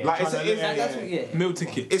man. Yeah. Like, That's what, yeah. Meal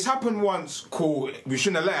ticket. It's happened once, cool. We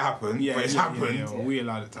shouldn't have let it happen, but it's happened. Yeah, we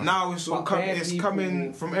allowed it to happen. Now it's all But bare it's people-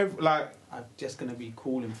 coming from every, like, I'm just gonna be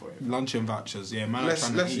calling for it. Luncheon vouchers, yeah, man.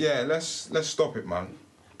 let's stop it, man.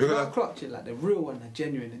 Because Blood clutch it, like the real one, the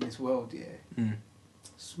genuine in this world, yeah.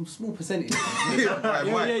 Small percentage.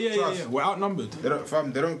 Yeah. We're outnumbered. They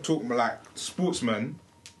don't talk like sportsmen.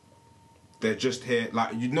 They're just here,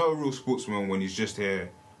 like, you know, a real sportsman when he's just here.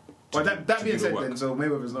 But that to being do the said, work. then, so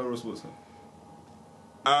Mayweather's not a real sportsman.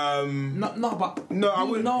 No, I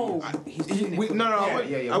wouldn't. No, he's doing it. We know. Like,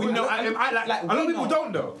 a lot of we people know.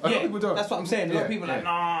 don't though. A lot of people don't. That's what I'm saying. A lot of Yeah, people are like, yeah.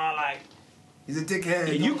 nah, like. He's a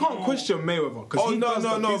dickhead. You can't question Mayweather because Oh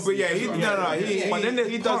no! But yeah, But then there's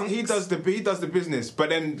he does the business. But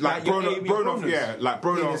then like your Brono, AB Brono, Bronos. yeah, like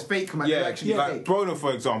Brono, Yeah, it's fake, man. Yeah, They're actually like fake. Brono,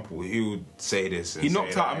 for example, he would say this. And he say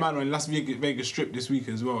knocked out that. a man on Las Vegas Strip this week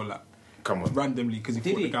as well, like Come on. randomly because he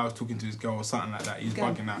Did thought he? the guy was talking to his girl or something like that. He's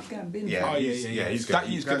bugging out. Yeah, Oh he's- yeah. he's That gonna-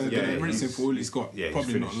 he's gonna yeah, rinse him he's- for all he's got. Yeah, he's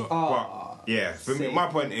Probably not a finished. lot. But yeah, for me, sick. my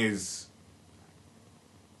point is,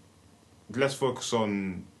 let's focus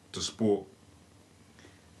on the sport.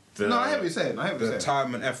 No, I hear what you're saying. The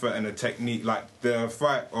time and effort and the technique, like the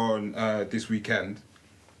fight on this weekend.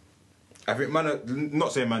 I think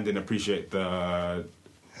not saying man didn't appreciate the.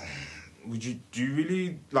 Do you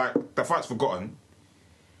really like the fight's forgotten?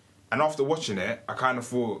 And after watching it, I kind of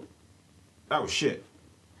thought that was shit.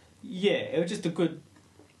 Yeah, it was just a good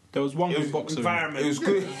There was one It good was boxer. It was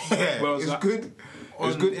good. Yeah, Well, it was that- good. It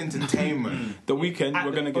was good entertainment. The weekend At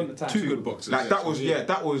we're gonna the- on get the time. two good boxers. Like that was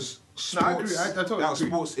that was sports. No, I agree. I totally that was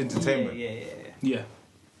agree. sports entertainment. Yeah,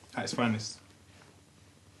 at its finest.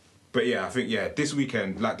 But yeah, I think this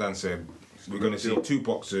weekend, like Dan said, we're gonna see two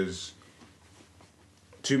boxers,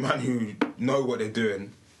 two men who know what they're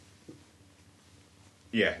doing.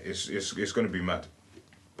 Yeah, it's gonna be mad.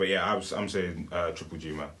 But yeah, I'm saying Triple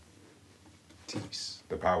G, man.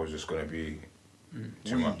 The power's just gonna be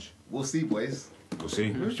too much. We'll see, boys. We'll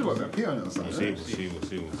see. We should work that P on it or something. We'll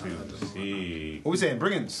see. What we saying?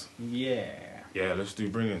 Bring-ins. Yeah. Yeah, let's do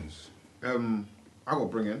bring-ins. I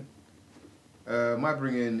got bring-in. My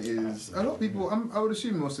bring-in is a lot of people. I would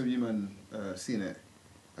assume most of you man seen it.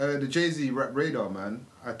 The Jay-Z Rap Radar, man.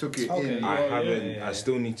 I took it Okay, in. yeah. I haven't. yeah. I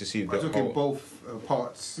still need to see the I took whole. in both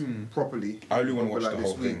parts properly. I only want to watch like the this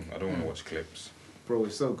whole week. thing. I don't want to watch clips. Bro,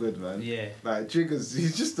 it's so good, man. Yeah. Like Jiggas,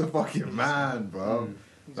 he's just a fucking man, bro.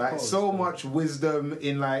 Like cold, so much wisdom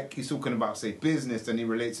in like he's talking about say business and he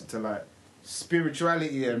relates it to like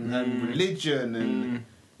spirituality and religion and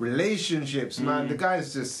relationships, man. The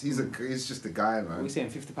guy's just he's just a guy, What are we man.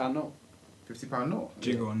 saying? £50 note. £50 note.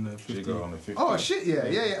 Jigger on the 50. Jigger on the 50. Oh shit,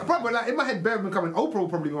 yeah. Probably like in my head, Bearman coming. Oprah will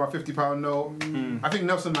probably be my £50 note. I think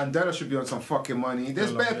Nelson Mandela should be on some fucking money.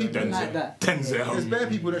 There's bare people. Like that. There's Denzel. bare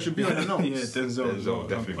people that should be on the notes. Yeah, Denzel. as well.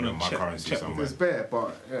 Definitely on my currency somewhere. There's bare,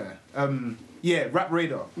 but yeah. Rap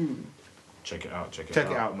Radar. Check it out. Check it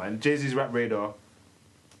out, man. Jay-Z's Rap Radar.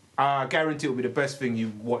 I guarantee it'll be the best thing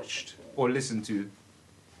you watched or listened to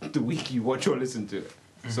the week you watch or listen to it.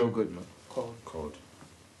 So good, man. Cold.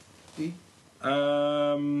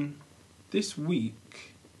 This week,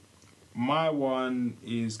 my one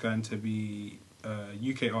is going to be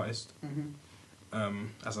UK artist,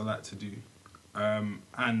 as I like to do,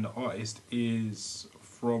 and the artist is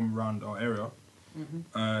from around our area.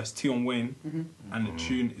 It's Tion Wayne, and the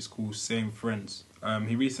tune is called Same Friends.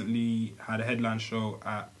 He recently had a headline show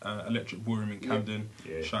at Electric Ballroom in Camden.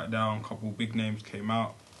 Yeah. Shut down. A couple big names came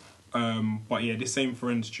out. But yeah, this Same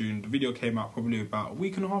Friends tune, the video came out probably about a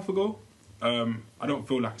week and a half ago. I don't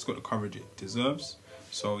feel like it's got the coverage it deserves.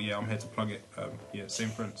 So yeah, I'm here to plug it. Yeah, Same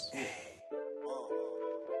Friends.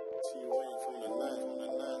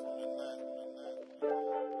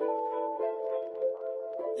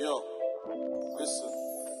 Yo, listen.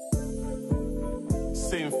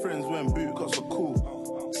 Same friends when boot cuts are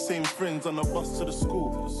cool. Same friends on the bus to the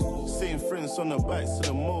school. Same friends on the bikes to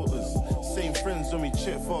the motors. Same friends when we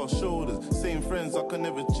check for our shoulders. Same friends, I can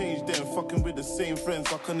never change them. Fucking with the same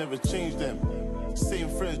friends, I can never change them. Same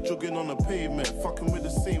friends jogging on the pavement. Fucking with the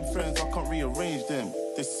same friends, I can't rearrange them.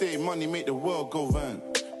 They say money make the world go round.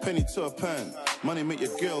 Penny to a pan, money make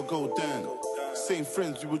your girl go down. Same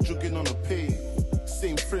friends, we were jogging on the pave.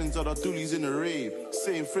 Same friends are the doolies in the rave.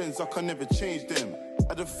 Same friends, I can never change them.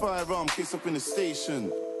 At the firearm case up in the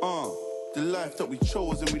station. The life that we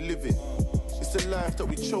chose and we live it. It's the life that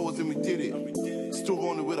we chose and we did it. Still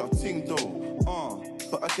rolling with our ting though.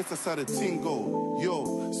 But I guess that's how the ting go.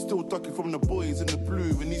 Yo, still ducking from the boys in the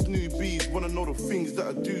blue. And these newbies wanna know the things that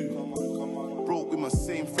I do. Broke with my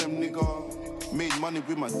same friend, nigga. Made money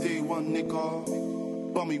with my day one,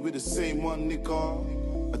 nigga. Bummy with the same one,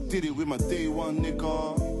 nigga. I did it with my day one,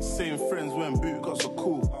 nigga. Same friends when boot got so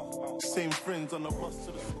cool. Same friends on the bus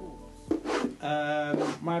to the school.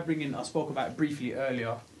 My bringing, I spoke about it briefly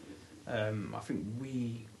earlier. I think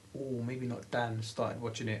we, or maybe not Dan, started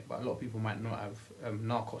watching it, but a lot of people might not have.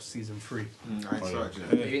 Narcos season 3. I ain't started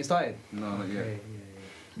yet. You ain't started? No, not yet. Yeah.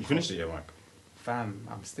 You finished it yet, Mike? Fam,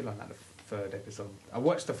 I'm still on like the 3rd episode. I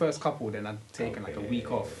watched the first couple, then I'd taken like a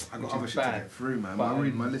week off. I got which other is shit to bad. get through, man. But, I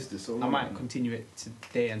read my list is so long. I might continue it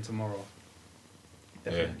today and tomorrow.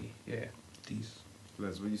 Definitely, yeah.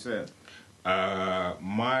 Les, what you said?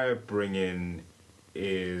 My bringing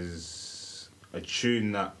is a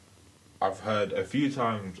tune that I've heard a few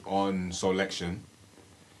times on Selection.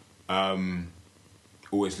 Always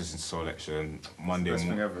listen to Selection. Monday Best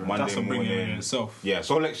thing ever. Monday That's a morning. bringing in itself. Yeah,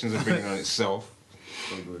 Selection's a bringing on itself.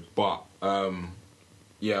 So good. But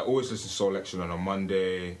yeah, always listen to Selection on a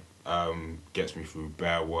Monday. Gets me through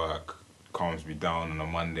bare work, calms me down on a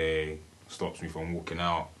Monday, stops me from walking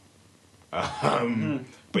out.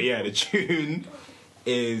 But yeah, the tune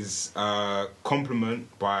is Compliment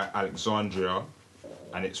by Alexandria,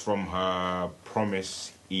 and it's from her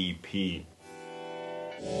Promise EP.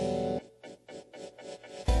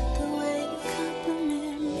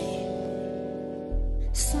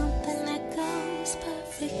 Something that goes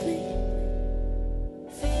perfectly.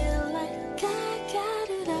 Feel like I got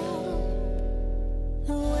it all.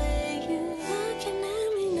 The way you looking at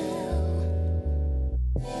me now.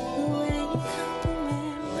 The way you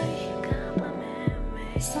compliment me.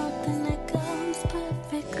 Something that goes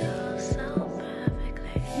perfectly. So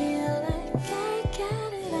perfectly. Feel like I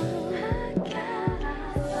got it all.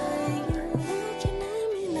 The way you looking at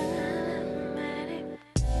me now.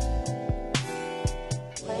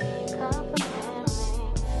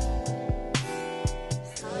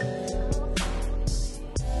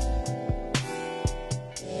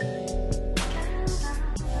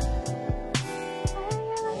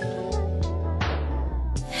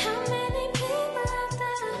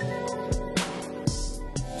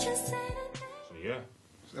 So yeah,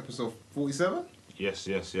 It's episode 47. yes.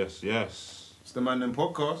 It's the Man Them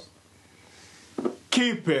Podcast.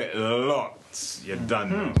 Keep it locked. You're done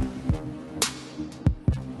now.